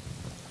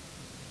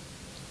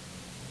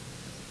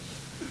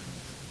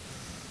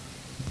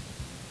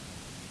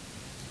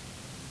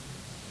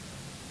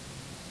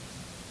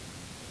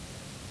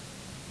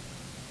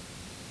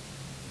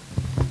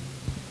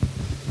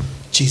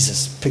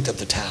 Jesus picked up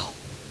the towel.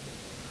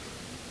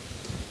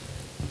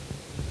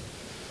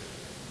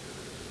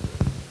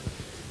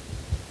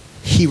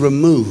 He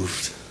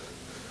removed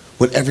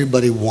what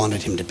everybody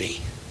wanted him to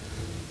be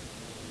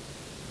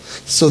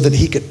so that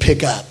he could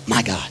pick up,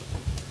 my God,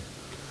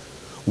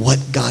 what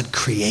God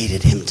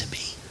created him to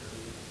be.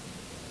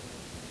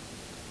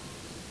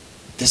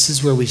 This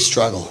is where we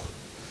struggle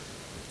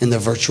in the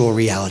virtual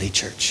reality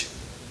church.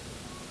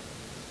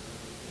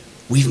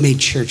 We've made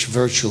church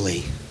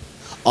virtually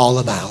all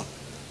about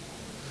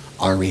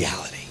our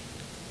reality.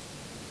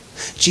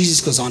 Jesus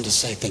goes on to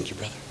say, thank you,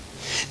 brother.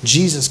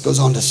 Jesus goes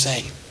on to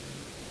say,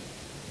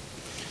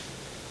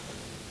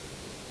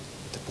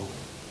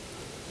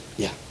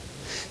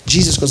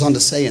 Jesus goes on to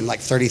say in like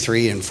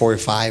 33 and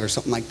 45 or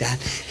something like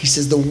that, he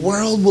says, the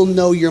world will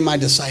know you're my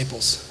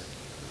disciples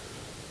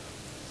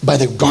by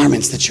the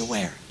garments that you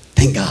wear.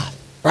 Thank God,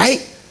 right?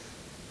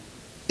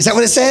 Is that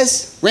what it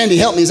says? Randy,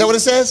 help me. Is that what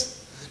it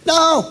says?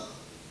 No,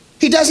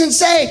 he doesn't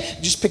say.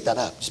 Just pick that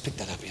up. Just pick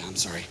that up. Yeah, I'm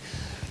sorry.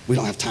 We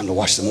don't have time to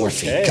wash some more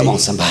feet. Okay. Come on,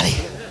 somebody.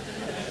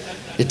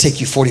 It'd take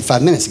you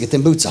 45 minutes to get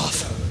them boots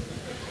off.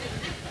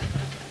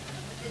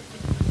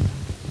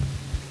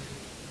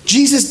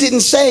 Jesus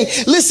didn't say,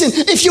 listen,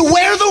 if you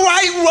wear the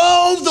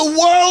right robe, the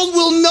world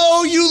will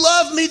know you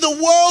love me. The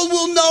world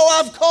will know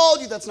I've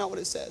called you. That's not what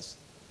it says.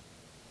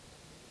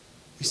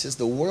 He says,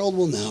 the world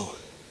will know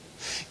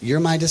you're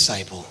my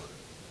disciple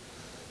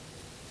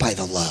by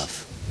the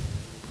love.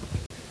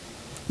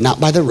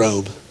 Not by the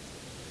robe,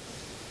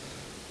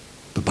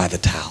 but by the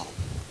towel.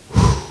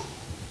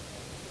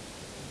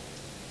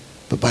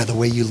 But by the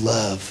way you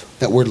love.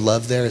 That word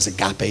love there is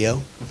agapeo,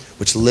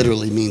 which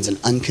literally means an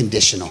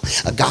unconditional.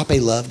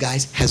 Agape love,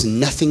 guys, has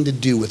nothing to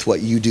do with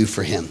what you do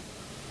for him.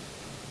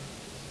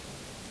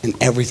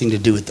 And everything to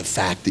do with the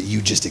fact that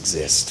you just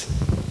exist.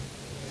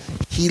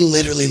 He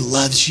literally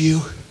loves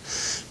you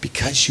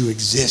because you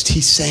exist.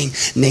 He's saying,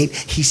 Nate,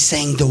 he's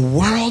saying the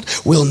world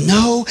will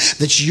know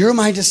that you're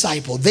my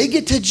disciple. They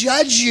get to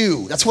judge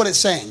you. That's what it's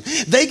saying.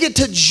 They get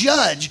to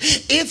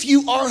judge if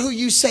you are who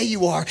you say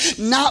you are,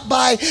 not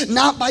by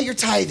your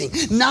tithing,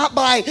 not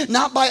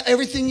by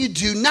everything you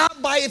do, not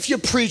by if you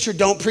preach or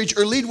don't preach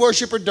or lead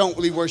worship or don't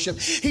lead worship.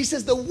 He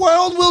says the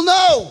world will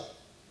know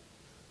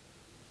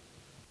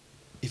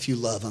if you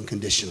love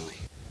unconditionally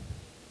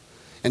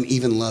and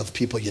even love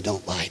people you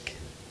don't like.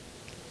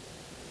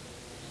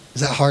 Is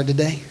that hard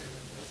today?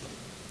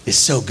 It's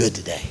so good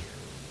today.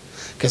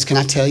 Because can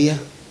I tell you,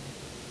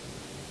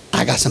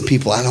 I got some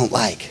people I don't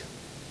like.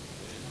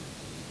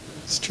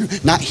 It's true.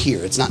 Not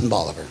here. It's not in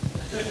Bolivar.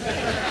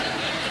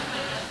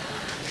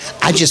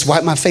 I just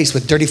wiped my face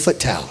with dirty foot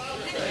towel.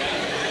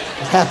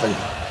 What happened?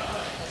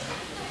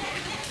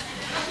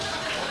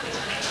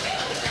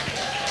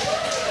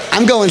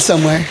 I'm going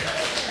somewhere.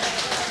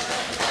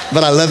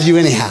 But I love you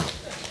anyhow.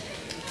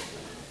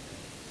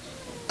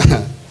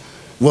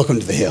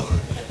 Welcome to the hill.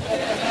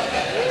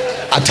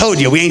 I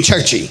told you, we ain't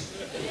churchy.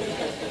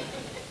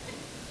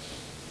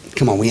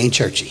 Come on, we ain't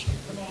churchy.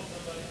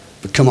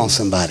 But come on,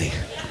 somebody.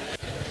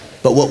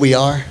 But what we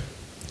are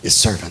is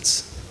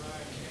servants.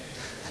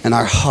 And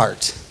our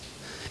heart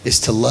is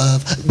to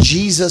love.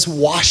 Jesus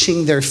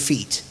washing their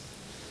feet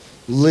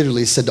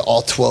literally said to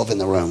all 12 in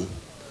the room,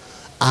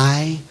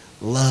 I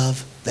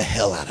love the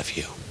hell out of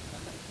you.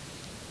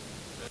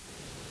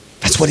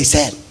 That's what he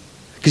said.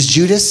 Because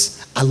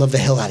Judas, I love the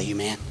hell out of you,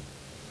 man.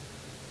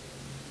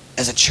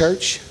 As a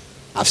church,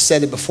 I've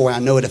said it before, I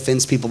know it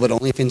offends people, but it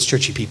only offends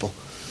churchy people.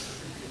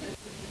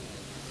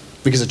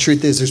 Because the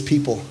truth is, there's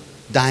people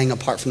dying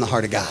apart from the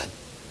heart of God.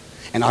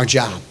 And our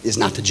job is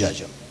not to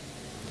judge them.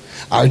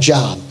 Our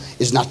job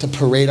is not to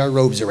parade our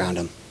robes around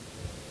them.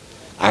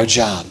 Our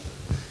job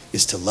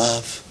is to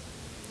love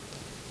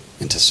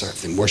and to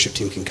serve them. Worship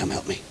team can come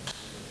help me.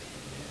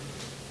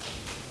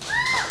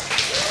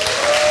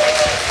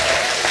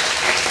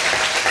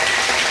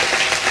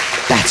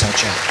 That's our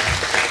job.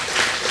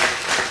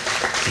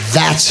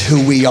 That's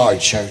who we are,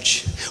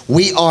 church.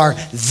 We are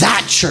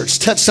that church.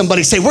 Touch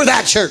somebody, say, we're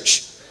that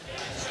church.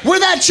 We're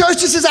that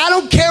church that says, I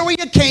don't care where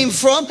you came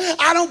from.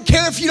 I don't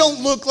care if you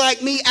don't look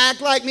like me,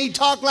 act like me,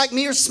 talk like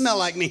me, or smell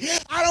like me.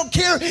 I don't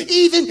care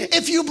even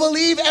if you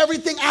believe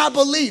everything I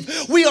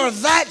believe. We are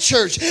that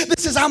church that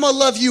says, I'm going to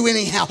love you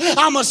anyhow.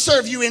 I'm going to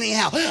serve you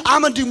anyhow.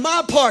 I'm going to do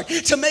my part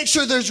to make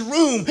sure there's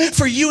room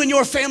for you and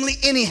your family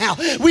anyhow.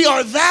 We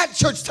are that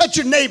church. Touch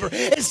your neighbor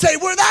and say,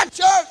 we're that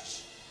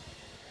church.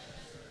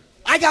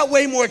 I got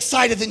way more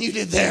excited than you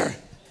did there.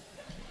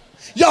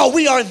 Y'all,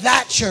 we are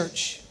that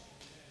church.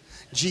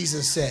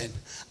 Jesus said,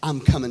 I'm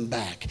coming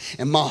back.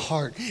 And my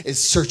heart is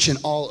searching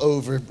all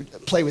over.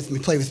 Play with me,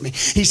 play with me.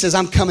 He says,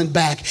 I'm coming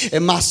back.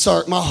 And my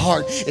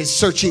heart is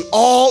searching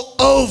all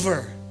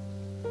over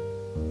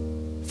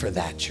for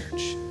that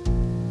church.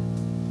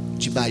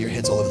 Would you bow your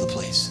heads all over the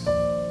place?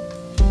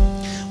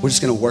 We're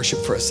just going to worship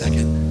for a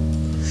second.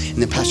 And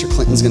then Pastor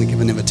Clinton's going to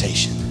give an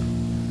invitation.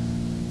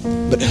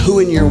 But who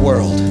in your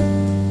world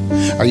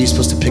are you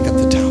supposed to pick up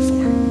the towel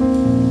for?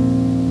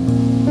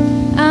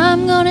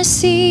 I'm gonna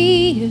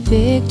see a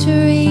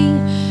victory.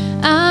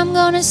 I'm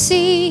gonna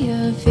see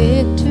a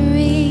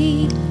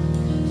victory.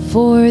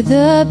 For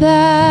the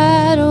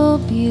battle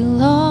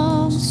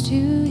belongs to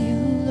you,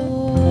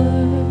 Lord.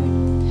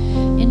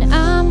 And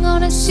I'm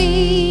gonna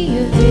see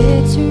a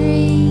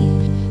victory.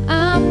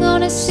 I'm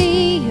gonna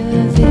see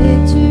a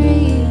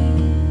victory.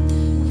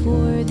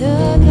 For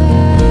the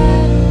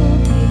battle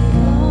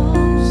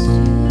belongs to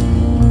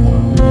you,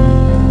 Lord.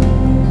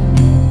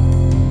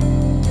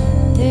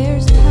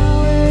 There's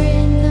power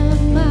in the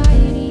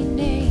mighty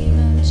name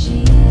of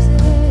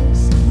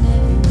Jesus.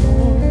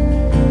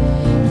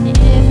 In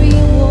every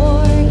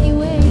war he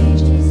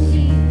wages,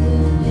 he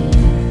will win.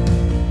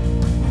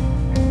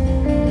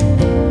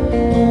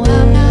 Oh,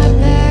 I'm not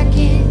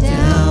backing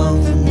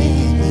down from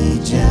any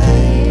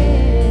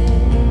giant,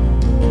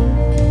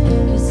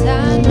 'cause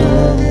I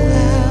know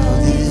how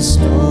this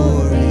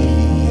story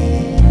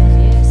ends.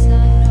 Yes,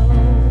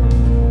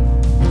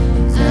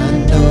 I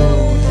know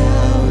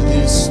how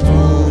this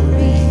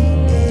story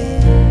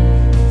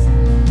ends.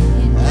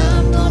 And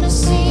I'm gonna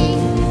see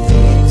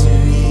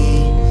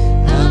victory.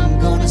 I'm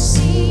gonna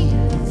see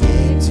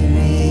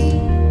victory.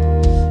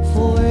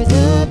 For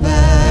the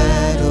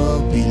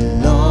battle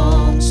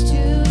belongs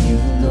to you,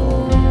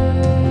 Lord.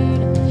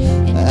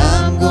 And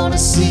I'm gonna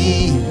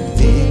see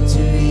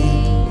victory.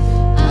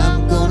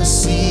 I'm gonna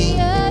see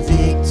a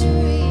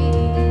victory.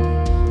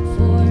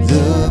 For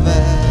the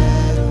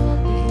battle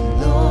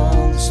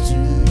belongs to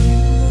you,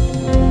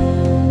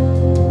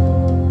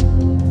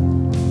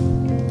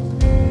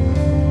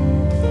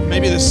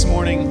 Maybe this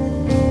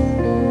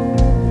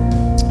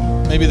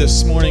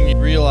morning you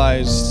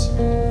realized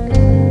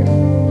that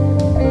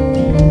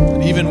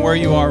even where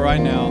you are right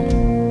now,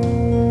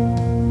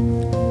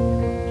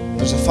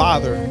 there's a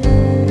Father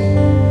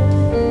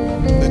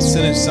that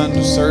sent His Son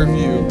to serve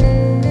you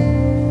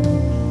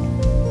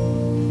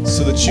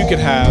so that you could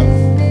have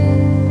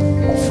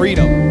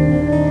freedom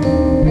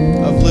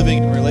of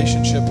living in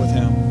relationship with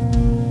Him.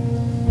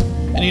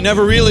 And you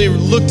never really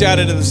looked at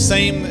it the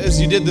same as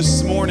you did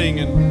this morning,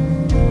 and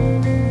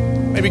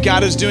maybe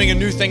God is doing a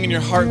new thing in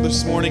your heart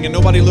this morning and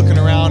nobody looking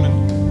around,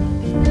 and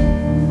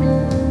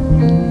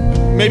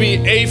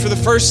maybe for the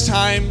first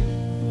time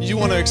you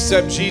want to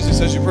accept Jesus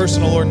as your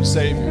personal Lord and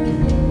Savior.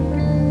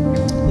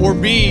 Or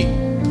B,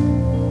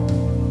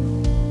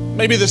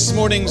 maybe this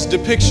morning's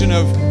depiction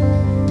of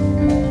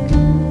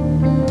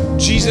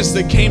Jesus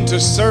that came to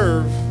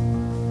serve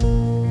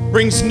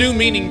brings new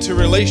meaning to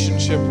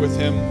relationship with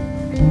Him,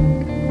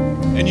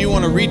 and you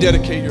want to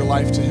rededicate your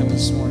life to Him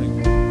this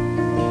morning.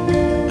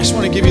 I just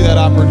want to give you that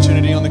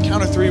opportunity. On the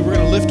count of 3, we're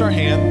going to lift our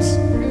hands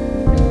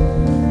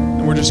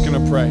and we're just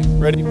going to pray.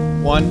 Ready?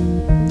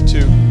 1,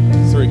 2,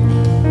 3.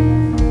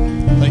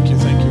 Thank you,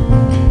 thank you.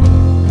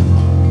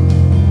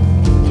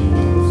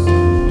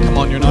 Come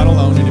on, you're not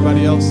alone.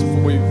 Anybody else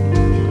before we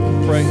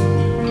pray?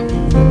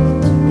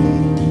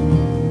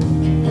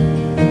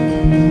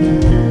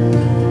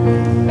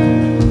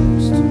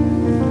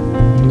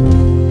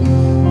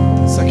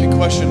 Second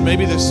question,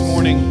 maybe this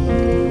morning,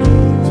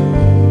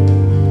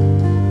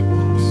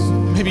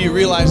 maybe you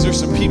realize there's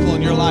some people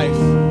in your life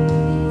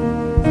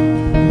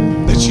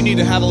that you need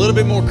to have a little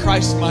bit more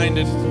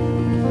Christ-minded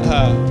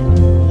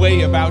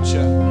way about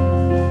you,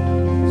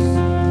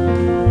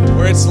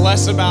 where it's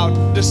less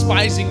about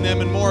despising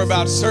them and more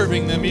about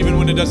serving them even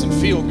when it doesn't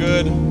feel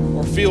good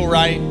or feel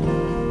right.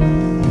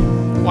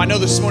 Well, I know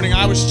this morning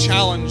I was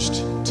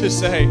challenged to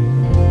say,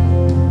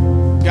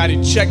 God,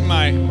 you check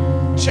my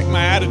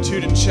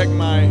attitude and check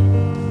my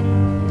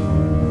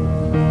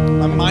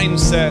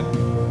mindset.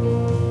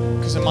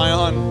 Because am I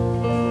on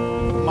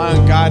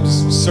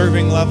God's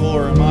serving level,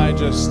 or am I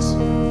just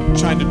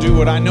trying to do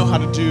what I know how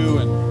to do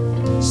and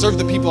serve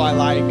the people I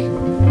like,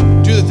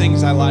 do the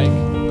things I like?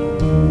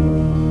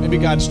 Maybe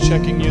God's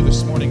checking you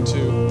this morning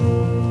too.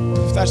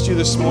 If that's you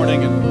this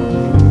morning, and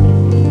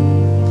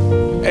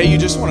A, you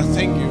just want to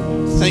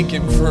thank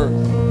Him for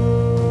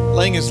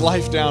laying His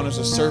life down as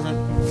a servant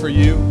for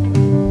you,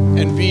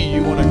 and B,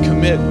 you want to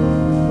commit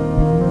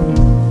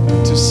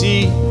to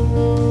see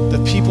the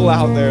people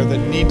out there that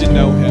need to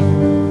know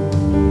Him.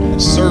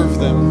 serve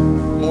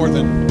them more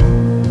than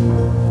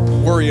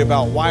worry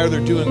about why are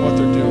they doing what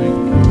they're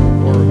doing,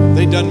 or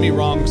they done me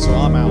wrong, so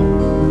I'm out.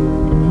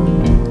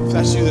 If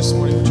that's you this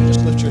morning, would you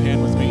just lift your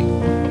hand with me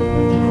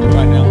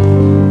right now?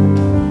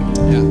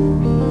 Yeah.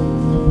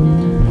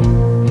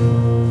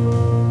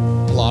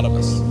 A lot of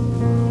us.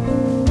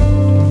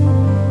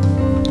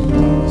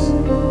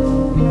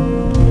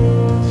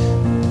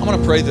 I'm going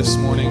to pray this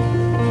morning,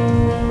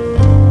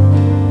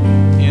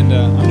 and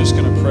I'm just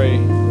going to pray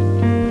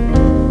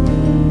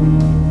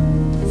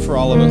for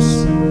all of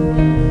us.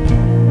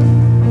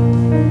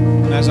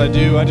 And as I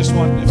do, I just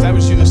want, if that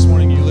was you this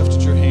morning, you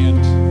lifted your hand,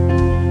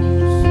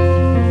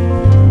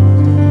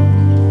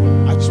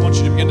 I just want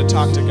you to begin to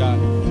talk to God.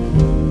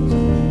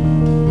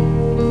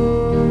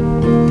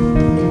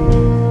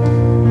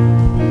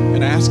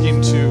 And ask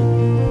Him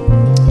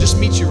to just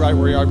meet you right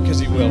where you are, because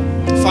He will.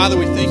 Father,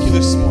 we thank you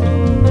this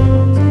morning,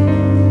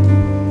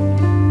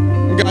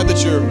 God,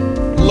 that your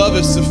love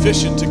is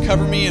sufficient to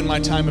cover me in my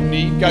time of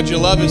need. God, your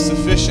love is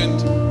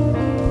sufficient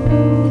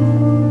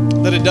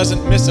that it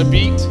doesn't miss a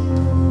beat.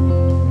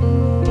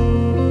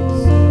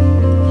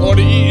 Lord,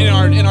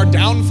 in our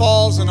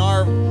downfalls and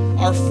our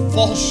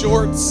fall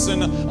shorts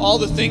and all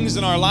the things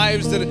in our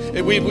lives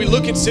that we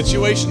look at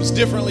situations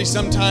differently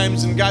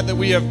sometimes, and God, that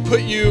we have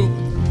put you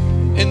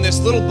in this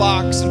little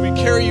box and we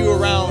carry you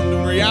around,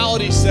 and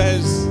reality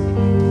says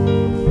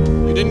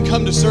you didn't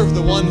come to serve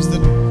the ones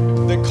that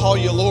call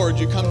you Lord,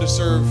 you come to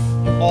serve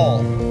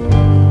all.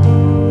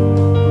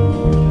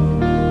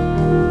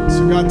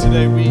 So God,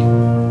 today we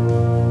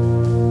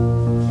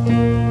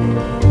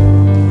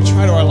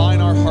try to align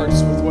our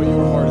hearts with what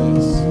your heart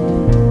is.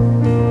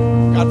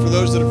 God, for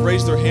those that have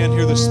raised their hand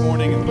here this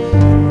morning, and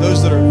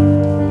those that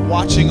are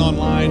watching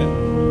online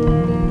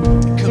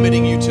and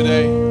committing you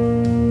today,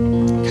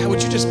 God,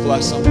 would you just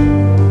bless them?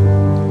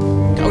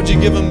 God, would you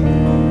give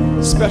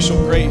them special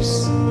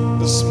grace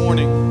this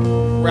morning?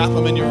 Wrap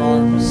them in your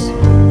arms.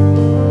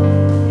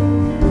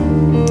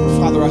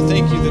 Father, I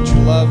thank you that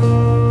your love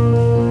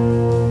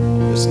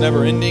is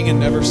never ending and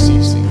never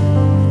ceasing.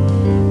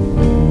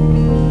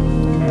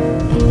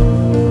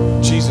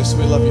 Jesus,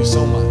 we love you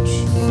so much.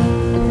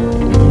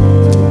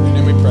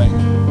 And we pray.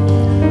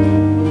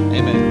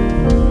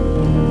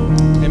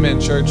 Amen. Amen,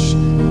 church.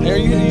 Hey, are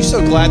you so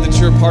glad that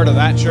you're a part of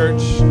that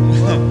church?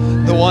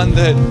 The one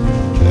that...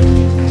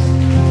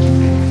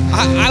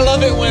 I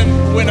love it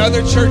when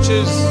other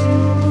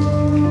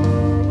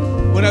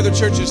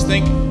churches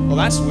think, well,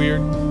 that's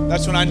weird.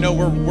 That's when I know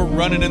we're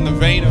running in the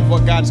vein of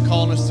what God's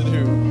calling us to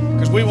do.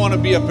 Because we want to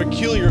be a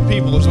peculiar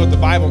people, is what the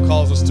Bible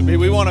calls us to be.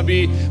 We want to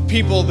be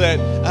people that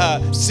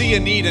see a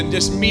need and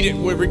just meet it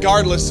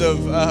regardless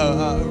of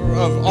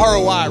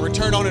ROI,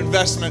 return on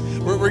investment,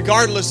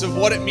 regardless of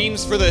what it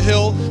means for the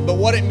hill, but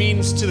what it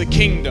means to the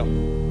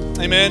kingdom.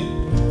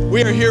 Amen.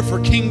 We are here for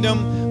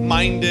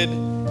kingdom-minded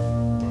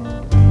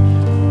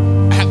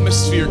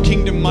atmosphere,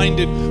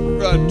 kingdom-minded,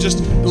 just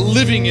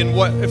living in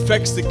what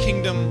affects the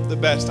kingdom the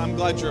best. I'm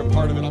glad you're a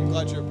part of it. I'm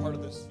glad you're a part of it.